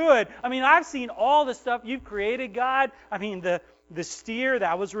is good. I mean, I've seen all the stuff you've created, God. I mean, the steer,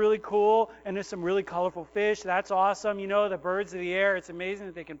 that was really cool. And there's some really colorful fish. That's awesome. You know, the birds of the air, it's amazing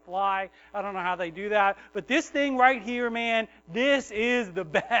that they can fly. I don't know how they do that. But this thing right here, man, this is the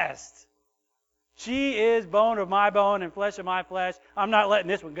best. She is bone of my bone and flesh of my flesh. I'm not letting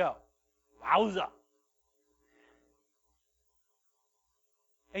this one go. Wowza.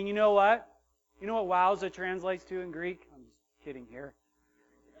 And you know what? You know what wowza translates to in Greek? I'm just kidding here.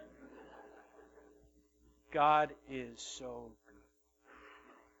 God is so good.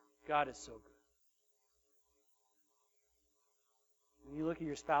 God is so good. When you look at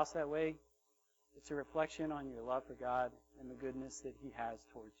your spouse that way, it's a reflection on your love for God and the goodness that He has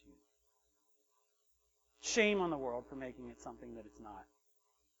towards you. Shame on the world for making it something that it's not.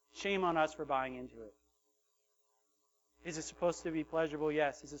 Shame on us for buying into it. Is it supposed to be pleasurable?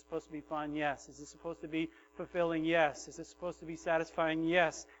 Yes. Is it supposed to be fun? Yes. Is it supposed to be fulfilling? Yes. Is it supposed to be satisfying?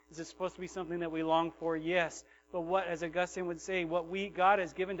 Yes. Is it supposed to be something that we long for? Yes. But what, as Augustine would say, what God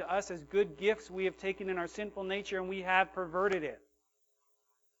has given to us as good gifts, we have taken in our sinful nature and we have perverted it.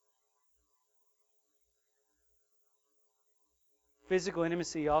 Physical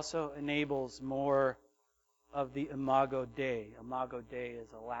intimacy also enables more of the imago Dei. Imago Dei is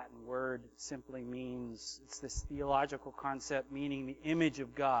a Latin word. It simply means, it's this theological concept meaning the image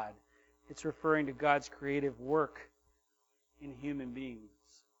of God. It's referring to God's creative work in human beings.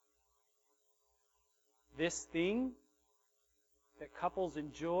 This thing that couples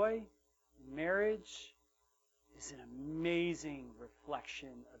enjoy in marriage is an amazing reflection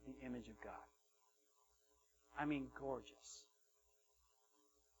of the image of God. I mean, gorgeous.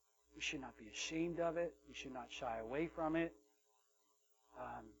 We should not be ashamed of it. We should not shy away from it.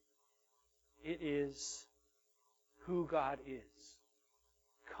 It is who God is.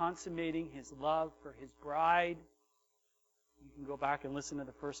 Consummating His love for His bride. You can go back and listen to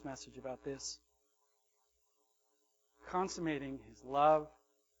the first message about this. Consummating His love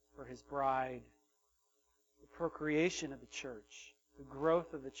for His bride. The procreation of the church. The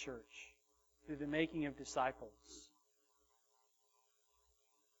growth of the church. Through the making of disciples.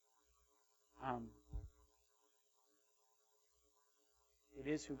 It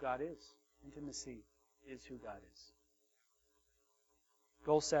is who God is. Intimacy is who God is.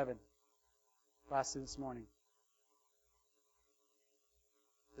 Goal 7. Lastly this morning.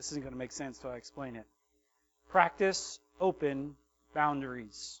 This isn't going to make sense till I explain it. Practice open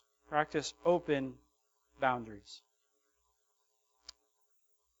boundaries. Practice open boundaries.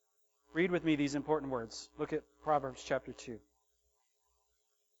 Read with me these important words. Look at Proverbs chapter 2,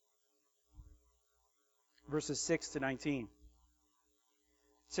 verses 6 to 19. It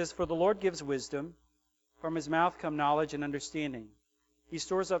says, "For the Lord gives wisdom. From his mouth come knowledge and understanding. He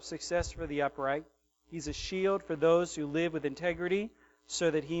stores up success for the upright. He's a shield for those who live with integrity, so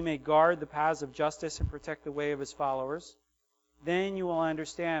that he may guard the paths of justice and protect the way of his followers. Then you will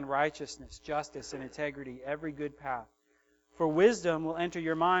understand righteousness, justice, and integrity, every good path. For wisdom will enter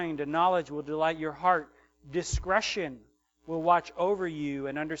your mind, and knowledge will delight your heart. Discretion will watch over you,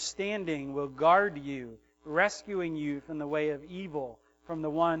 and understanding will guard you, rescuing you from the way of evil, from the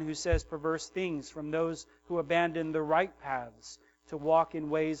one who says perverse things, from those who abandon the right paths to walk in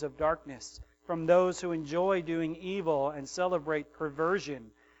ways of darkness, from those who enjoy doing evil and celebrate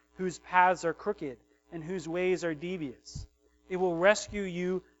perversion, whose paths are crooked and whose ways are devious. It will rescue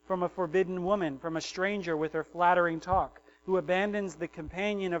you from a forbidden woman, from a stranger with her flattering talk, who abandons the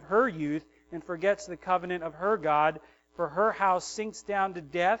companion of her youth and forgets the covenant of her God, for her house sinks down to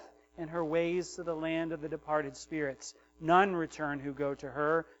death and her ways to the land of the departed spirits. None return who go to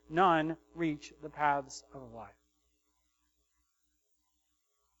her, none reach the paths of life."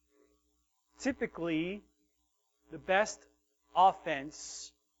 Typically, the best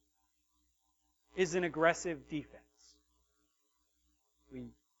offense is an aggressive defense.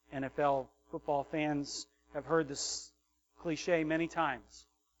 We NFL football fans have heard this cliche many times.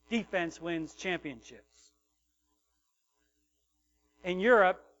 Defense wins championships. In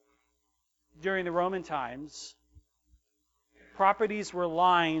Europe, during the Roman times, properties were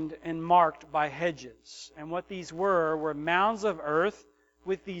lined and marked by hedges. And what these were mounds of earth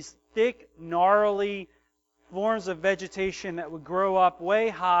with these thick, gnarly forms of vegetation that would grow up way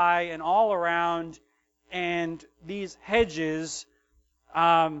high and all around. And these hedges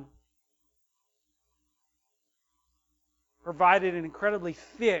provided an incredibly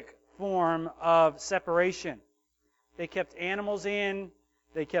thick form of separation. They kept animals in.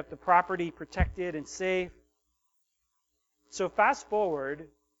 They kept the property protected and safe. So fast forward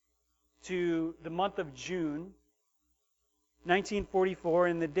to the month of June, 1944.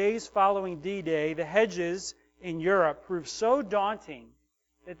 In the days following D-Day, the hedges in Europe proved so daunting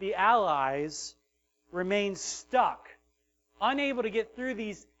that the Allies remained stuck, unable to get through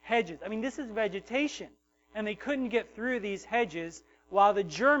these hedges. I mean, this is vegetation, and they couldn't get through these hedges while the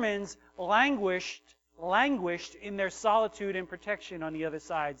Germans languished in their solitude and protection on the other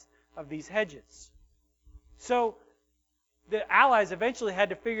sides of these hedges. So the Allies eventually had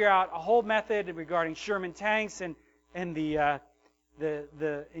to figure out a whole method regarding Sherman tanks and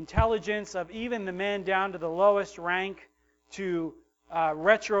the intelligence of even the men down to the lowest rank to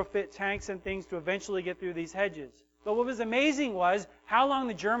retrofit tanks and things to eventually get through these hedges. But what was amazing was how long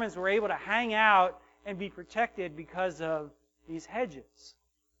the Germans were able to hang out and be protected because of these hedges.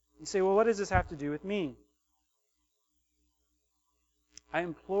 You say, well, what does this have to do with me? I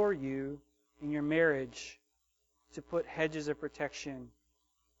implore you in your marriage to put hedges of protection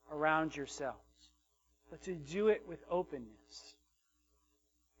around yourselves, but to do it with openness.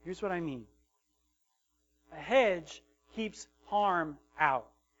 Here's what I mean. A hedge keeps harm out.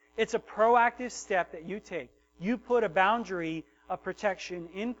 It's a proactive step that you take. You put a boundary of protection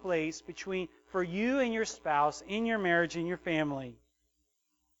in place for you and your spouse, in your marriage, in your family,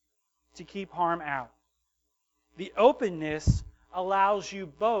 to keep harm out. The openness allows you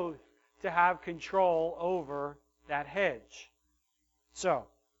both to have control over that hedge. So,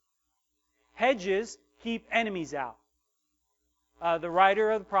 hedges keep enemies out. The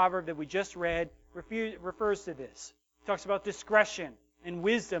writer of the proverb that we just read refers to this. He talks about discretion and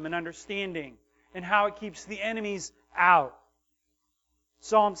wisdom and understanding and how it keeps the enemies out.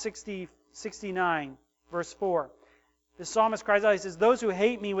 Psalm 69, verse 4. The psalmist cries out, he says, "Those who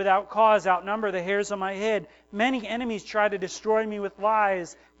hate me without cause outnumber the hairs on my head. Many enemies try to destroy me with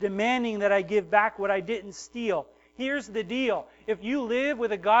lies, demanding that I give back what I didn't steal." Here's the deal. If you live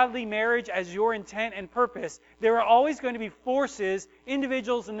with a godly marriage as your intent and purpose, there are always going to be forces,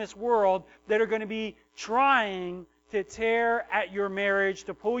 individuals in this world, that are going to be trying to tear at your marriage,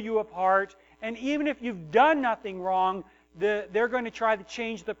 to pull you apart. And even if you've done nothing wrong, they're going to try to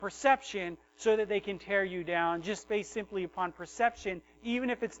change the perception so that they can tear you down, just based simply upon perception, even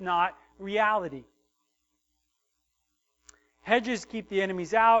if it's not reality. Hedges keep the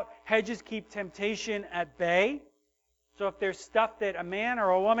enemies out. Hedges keep temptation at bay. So if there's stuff that a man or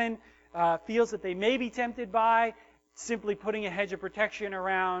a woman feels that they may be tempted by, simply putting a hedge of protection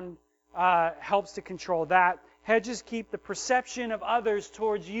around helps to control that. Hedges keep the perception of others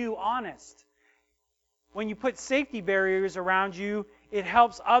towards you honest. When you put safety barriers around you, it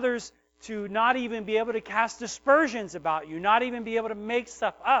helps others to not even be able to cast aspersions about you, not even be able to make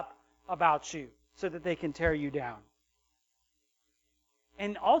stuff up about you so that they can tear you down.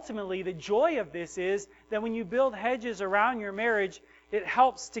 And ultimately, the joy of this is that when you build hedges around your marriage, it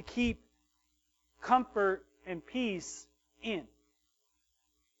helps to keep comfort and peace in.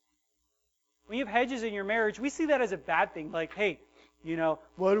 When you have hedges in your marriage, we see that as a bad thing. Like, hey,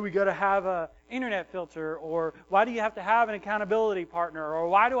 why do we got to have an internet filter? Or why do you have to have an accountability partner? Or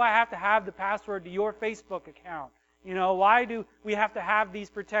why do I have to have the password to your Facebook account? Why do we have to have these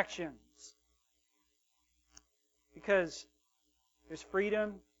protections? Because there's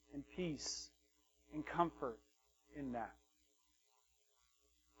freedom and peace and comfort in that.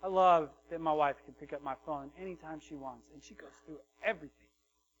 I love that my wife can pick up my phone anytime she wants, and she goes through everything.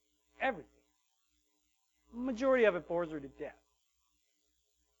 Everything. The majority of it bores her to death.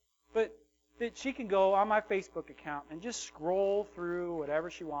 But that she can go on my Facebook account and just scroll through whatever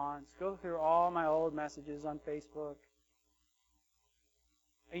she wants, go through all my old messages on Facebook.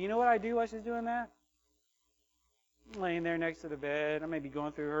 And you know what I do while she's doing that? I'm laying there next to the bed. I may be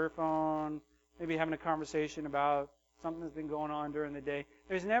going through her phone, maybe having a conversation about something that's been going on during the day.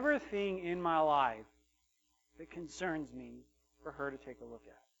 There's never a thing in my life that concerns me for her to take a look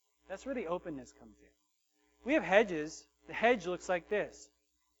at. That's where the openness comes in. We have hedges. The hedge looks like this.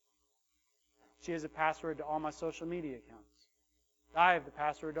 She has a password to all my social media accounts. I have the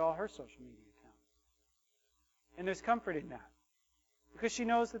password to all her social media accounts. And there's comfort in that, because she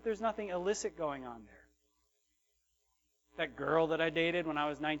knows that there's nothing illicit going on there. That girl that I dated when I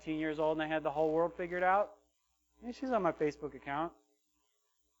was 19 years old and I had the whole world figured out, she's on my Facebook account.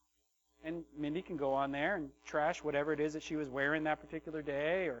 And Mindy can go on there and trash whatever it is that she was wearing that particular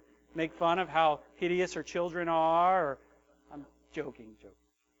day, or make fun of how hideous her children are, or I'm joking.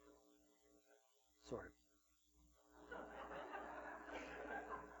 Sort of.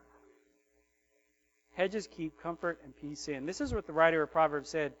 Hedges keep comfort and peace in. This is what the writer of Proverbs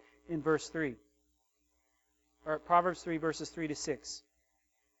said in verse 3. Or Proverbs 3, verses 3 to 6.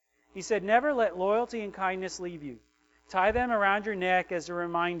 He said, "Never let loyalty and kindness leave you. Tie them around your neck as a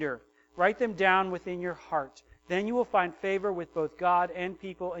reminder. Write them down within your heart. Then you will find favor with both God and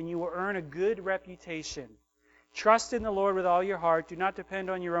people, and you will earn a good reputation. Trust in the Lord with all your heart. Do not depend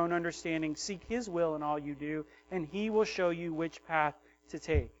on your own understanding. Seek His will in all you do, and He will show you which path to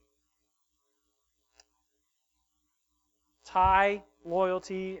take." Tie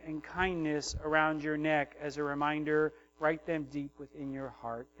loyalty and kindness around your neck as a reminder. Write them deep within your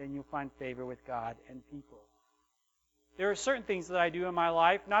heart. Then you'll find favor with God and people. There are certain things that I do in my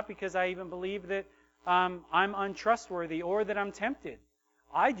life, not because I even believe that I'm untrustworthy or that I'm tempted.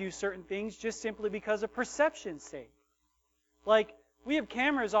 I do certain things just simply because of perception's sake. Like, we have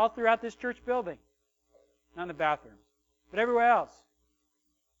cameras all throughout this church building. Not in the bathrooms, but everywhere else.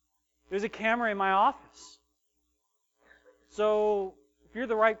 There's a camera in my office. So, if you're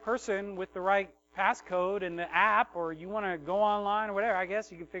the right person with the right passcode and the app, or you want to go online or whatever, I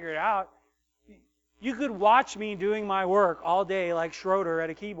guess you can figure it out. You could watch me doing my work all day like Schroeder at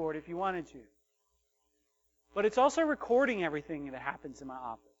a keyboard if you wanted to. But it's also recording everything that happens in my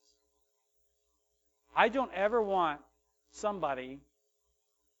office. I don't ever want somebody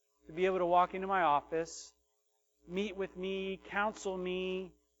to be able to walk into my office, meet with me, counsel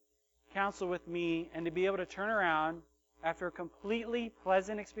with me, and to be able to turn around after a completely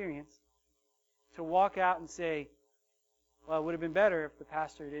pleasant experience to walk out and say, well, it would have been better if the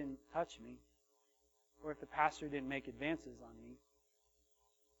pastor didn't touch me, or if the pastor didn't make advances on me.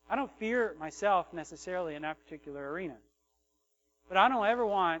 I don't fear myself necessarily in that particular arena. But I don't ever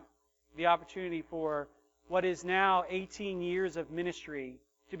want the opportunity for what is now 18 years of ministry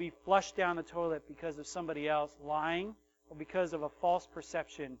to be flushed down the toilet because of somebody else lying or because of a false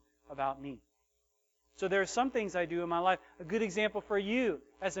perception about me. So there are some things I do in my life. A good example for you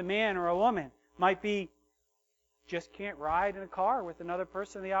as a man or a woman might be, just can't ride in a car with another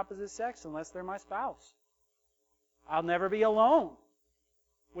person of the opposite sex unless they're my spouse. I'll never be alone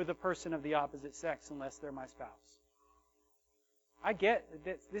with a person of the opposite sex unless they're my spouse. I get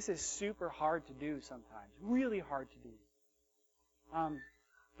that this is super hard to do sometimes, really hard to do.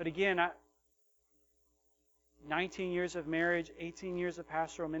 But again, 19 years of marriage, 18 years of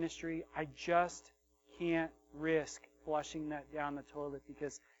pastoral ministry, I just can't risk flushing that down the toilet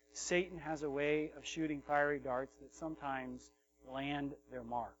because Satan has a way of shooting fiery darts that sometimes land their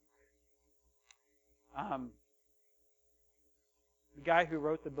mark. The guy who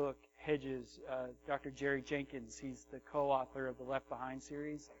wrote the book Hedges, Dr. Jerry Jenkins, he's the co-author of the Left Behind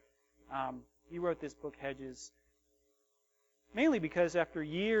series. He wrote this book, Hedges, mainly because after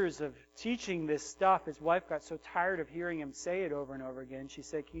years of teaching this stuff, his wife got so tired of hearing him say it over and over again, she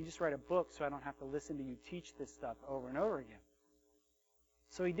said, "Can you just write a book so I don't have to listen to you teach this stuff over and over again?"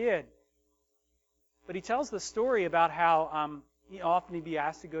 So he did. But he tells the story about how often he'd be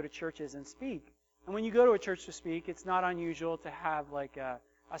asked to go to churches and speak. And when you go to a church to speak, it's not unusual to have like a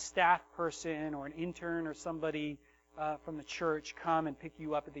staff person or an intern or somebody from the church come and pick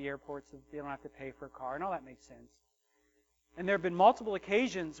you up at the airport so they don't have to pay for a car, and all that makes sense. And there have been multiple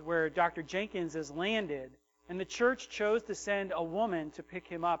occasions where Dr. Jenkins has landed, and the church chose to send a woman to pick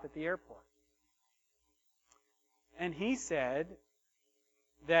him up at the airport. And he said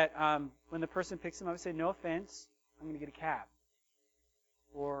that when the person picks him up, he said, "No offense, I'm going to get a cab.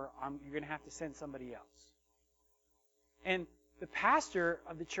 Or you're going to have to send somebody else." And the pastor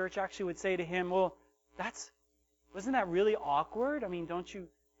of the church actually would say to him, "Well, wasn't that really awkward? I mean, don't you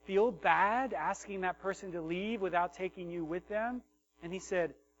feel bad asking that person to leave without taking you with them?" And he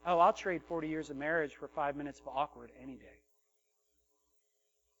said, "Oh, I'll trade 40 years of marriage for 5 minutes of awkward any day."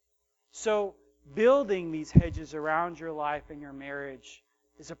 So building these hedges around your life and your marriage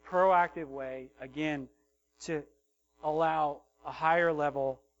is a proactive way, again, to allow a higher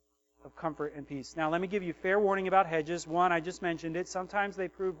level of comfort and peace. Now, let me give you fair warning about hedges. One, I just mentioned it. Sometimes they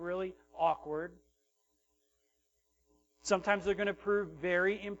prove really awkward. Sometimes they're going to prove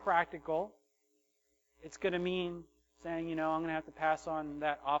very impractical. It's going to mean saying, I'm going to have to pass on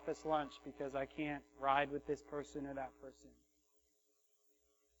that office lunch because I can't ride with this person or that person.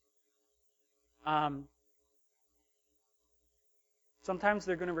 Sometimes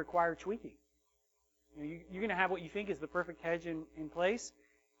they're going to require tweaking. You're going to have what you think is the perfect hedge in place.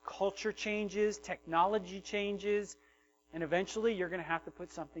 Culture changes, technology changes, and eventually you're going to have to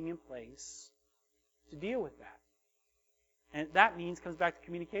put something in place to deal with that. And that comes back to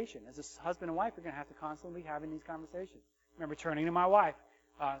communication. As a husband and wife, you're going to have to constantly be having these conversations. I remember turning to my wife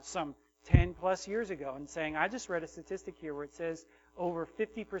some 10 plus years ago and saying, I just read a statistic here where it says over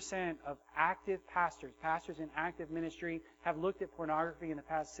 50% of active pastors in active ministry, have looked at pornography in the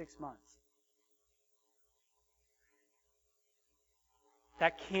past 6 months.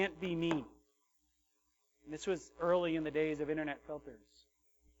 That can't be me. And this was early in the days of internet filters.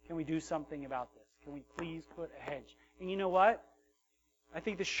 Can we do something about this? Can we please put a hedge? And you know what? I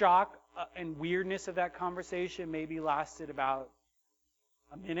think the shock and weirdness of that conversation maybe lasted about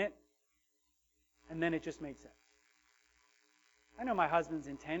a minute, and then it just made sense. I know my husband's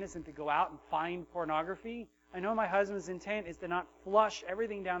intent isn't to go out and find pornography. I know my husband's intent is to not flush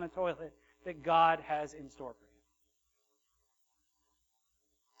everything down the toilet that God has in store for him.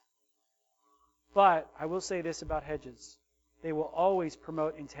 But I will say this about hedges. They will always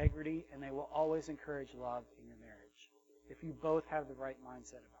promote integrity, and they will always encourage love in your marriage, if you both have the right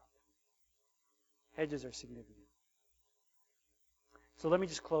mindset about them. Hedges are significant. So let me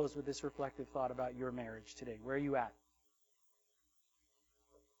just close with this reflective thought about your marriage today. Where are you at?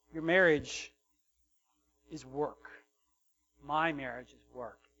 Your marriage is work. My marriage is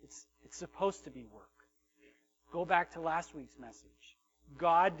work. It's supposed to be work. Go back to last week's message.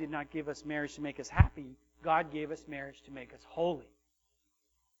 God did not give us marriage to make us happy. God gave us marriage to make us holy.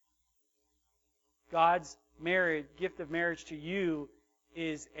 God's gift of marriage to you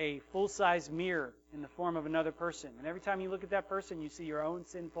is a full-size mirror in the form of another person. And every time you look at that person, you see your own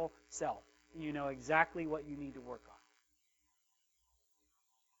sinful self. And you know exactly what you need to work on.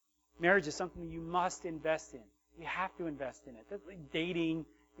 Marriage is something that you must invest in. You have to invest in it. That's like dating.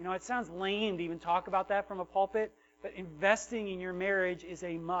 It sounds lame to even talk about that from a pulpit, but investing in your marriage is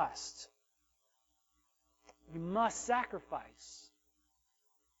a must. You must sacrifice.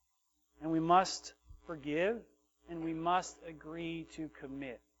 And we must forgive, and we must agree to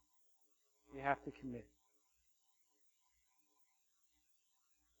commit. We have to commit.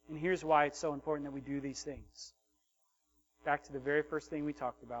 And here's why it's so important that we do these things. Back to the very first thing we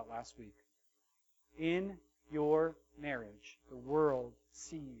talked about last week. In your marriage, the world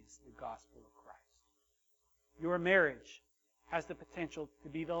sees the gospel of Christ. Your marriage has the potential to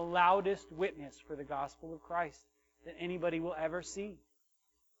be the loudest witness for the gospel of Christ that anybody will ever see.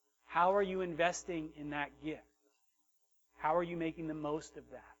 How are you investing in that gift? How are you making the most of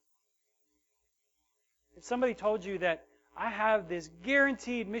that? If somebody told you that I have this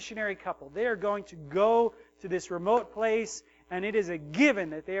guaranteed missionary couple, they are going to go to this remote place, and it is a given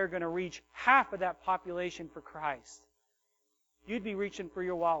that they are going to reach half of that population for Christ, you'd be reaching for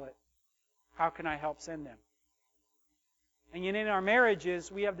your wallet. How can I help send them? And yet in our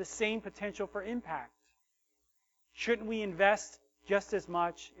marriages, we have the same potential for impact. Shouldn't we invest just as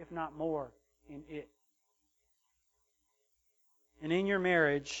much, if not more, in it? And in your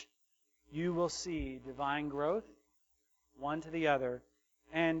marriage, you will see divine growth, one to the other,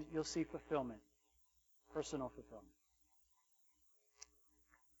 and you'll see fulfillment, personal fulfillment.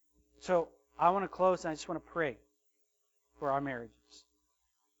 So I want to close, and I just want to pray for our marriages.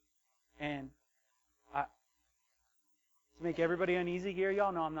 And To make everybody uneasy here,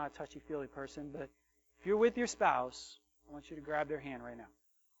 y'all know I'm not a touchy-feely person, but if you're with your spouse, I want you to grab their hand right now.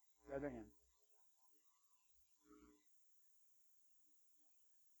 Grab their hand.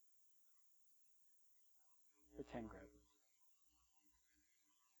 Pretend grab it.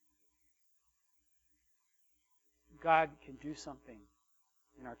 God can do something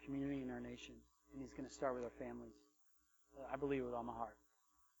in our community, in our nation, and He's going to start with our families. I believe with all my heart.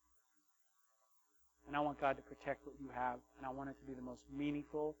 And I want God to protect what you have, and I want it to be the most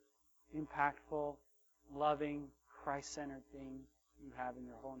meaningful, impactful, loving, Christ-centered thing you have in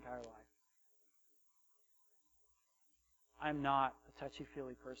your whole entire life. I'm not a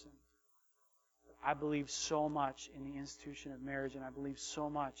touchy-feely person. I believe so much in the institution of marriage, and I believe so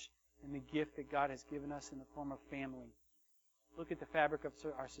much in the gift that God has given us in the form of family. Look at the fabric of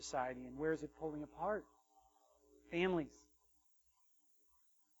our society, and where is it pulling apart? Families.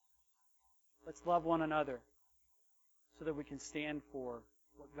 Let's love one another so that we can stand for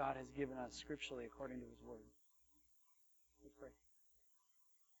what God has given us scripturally according to His Word.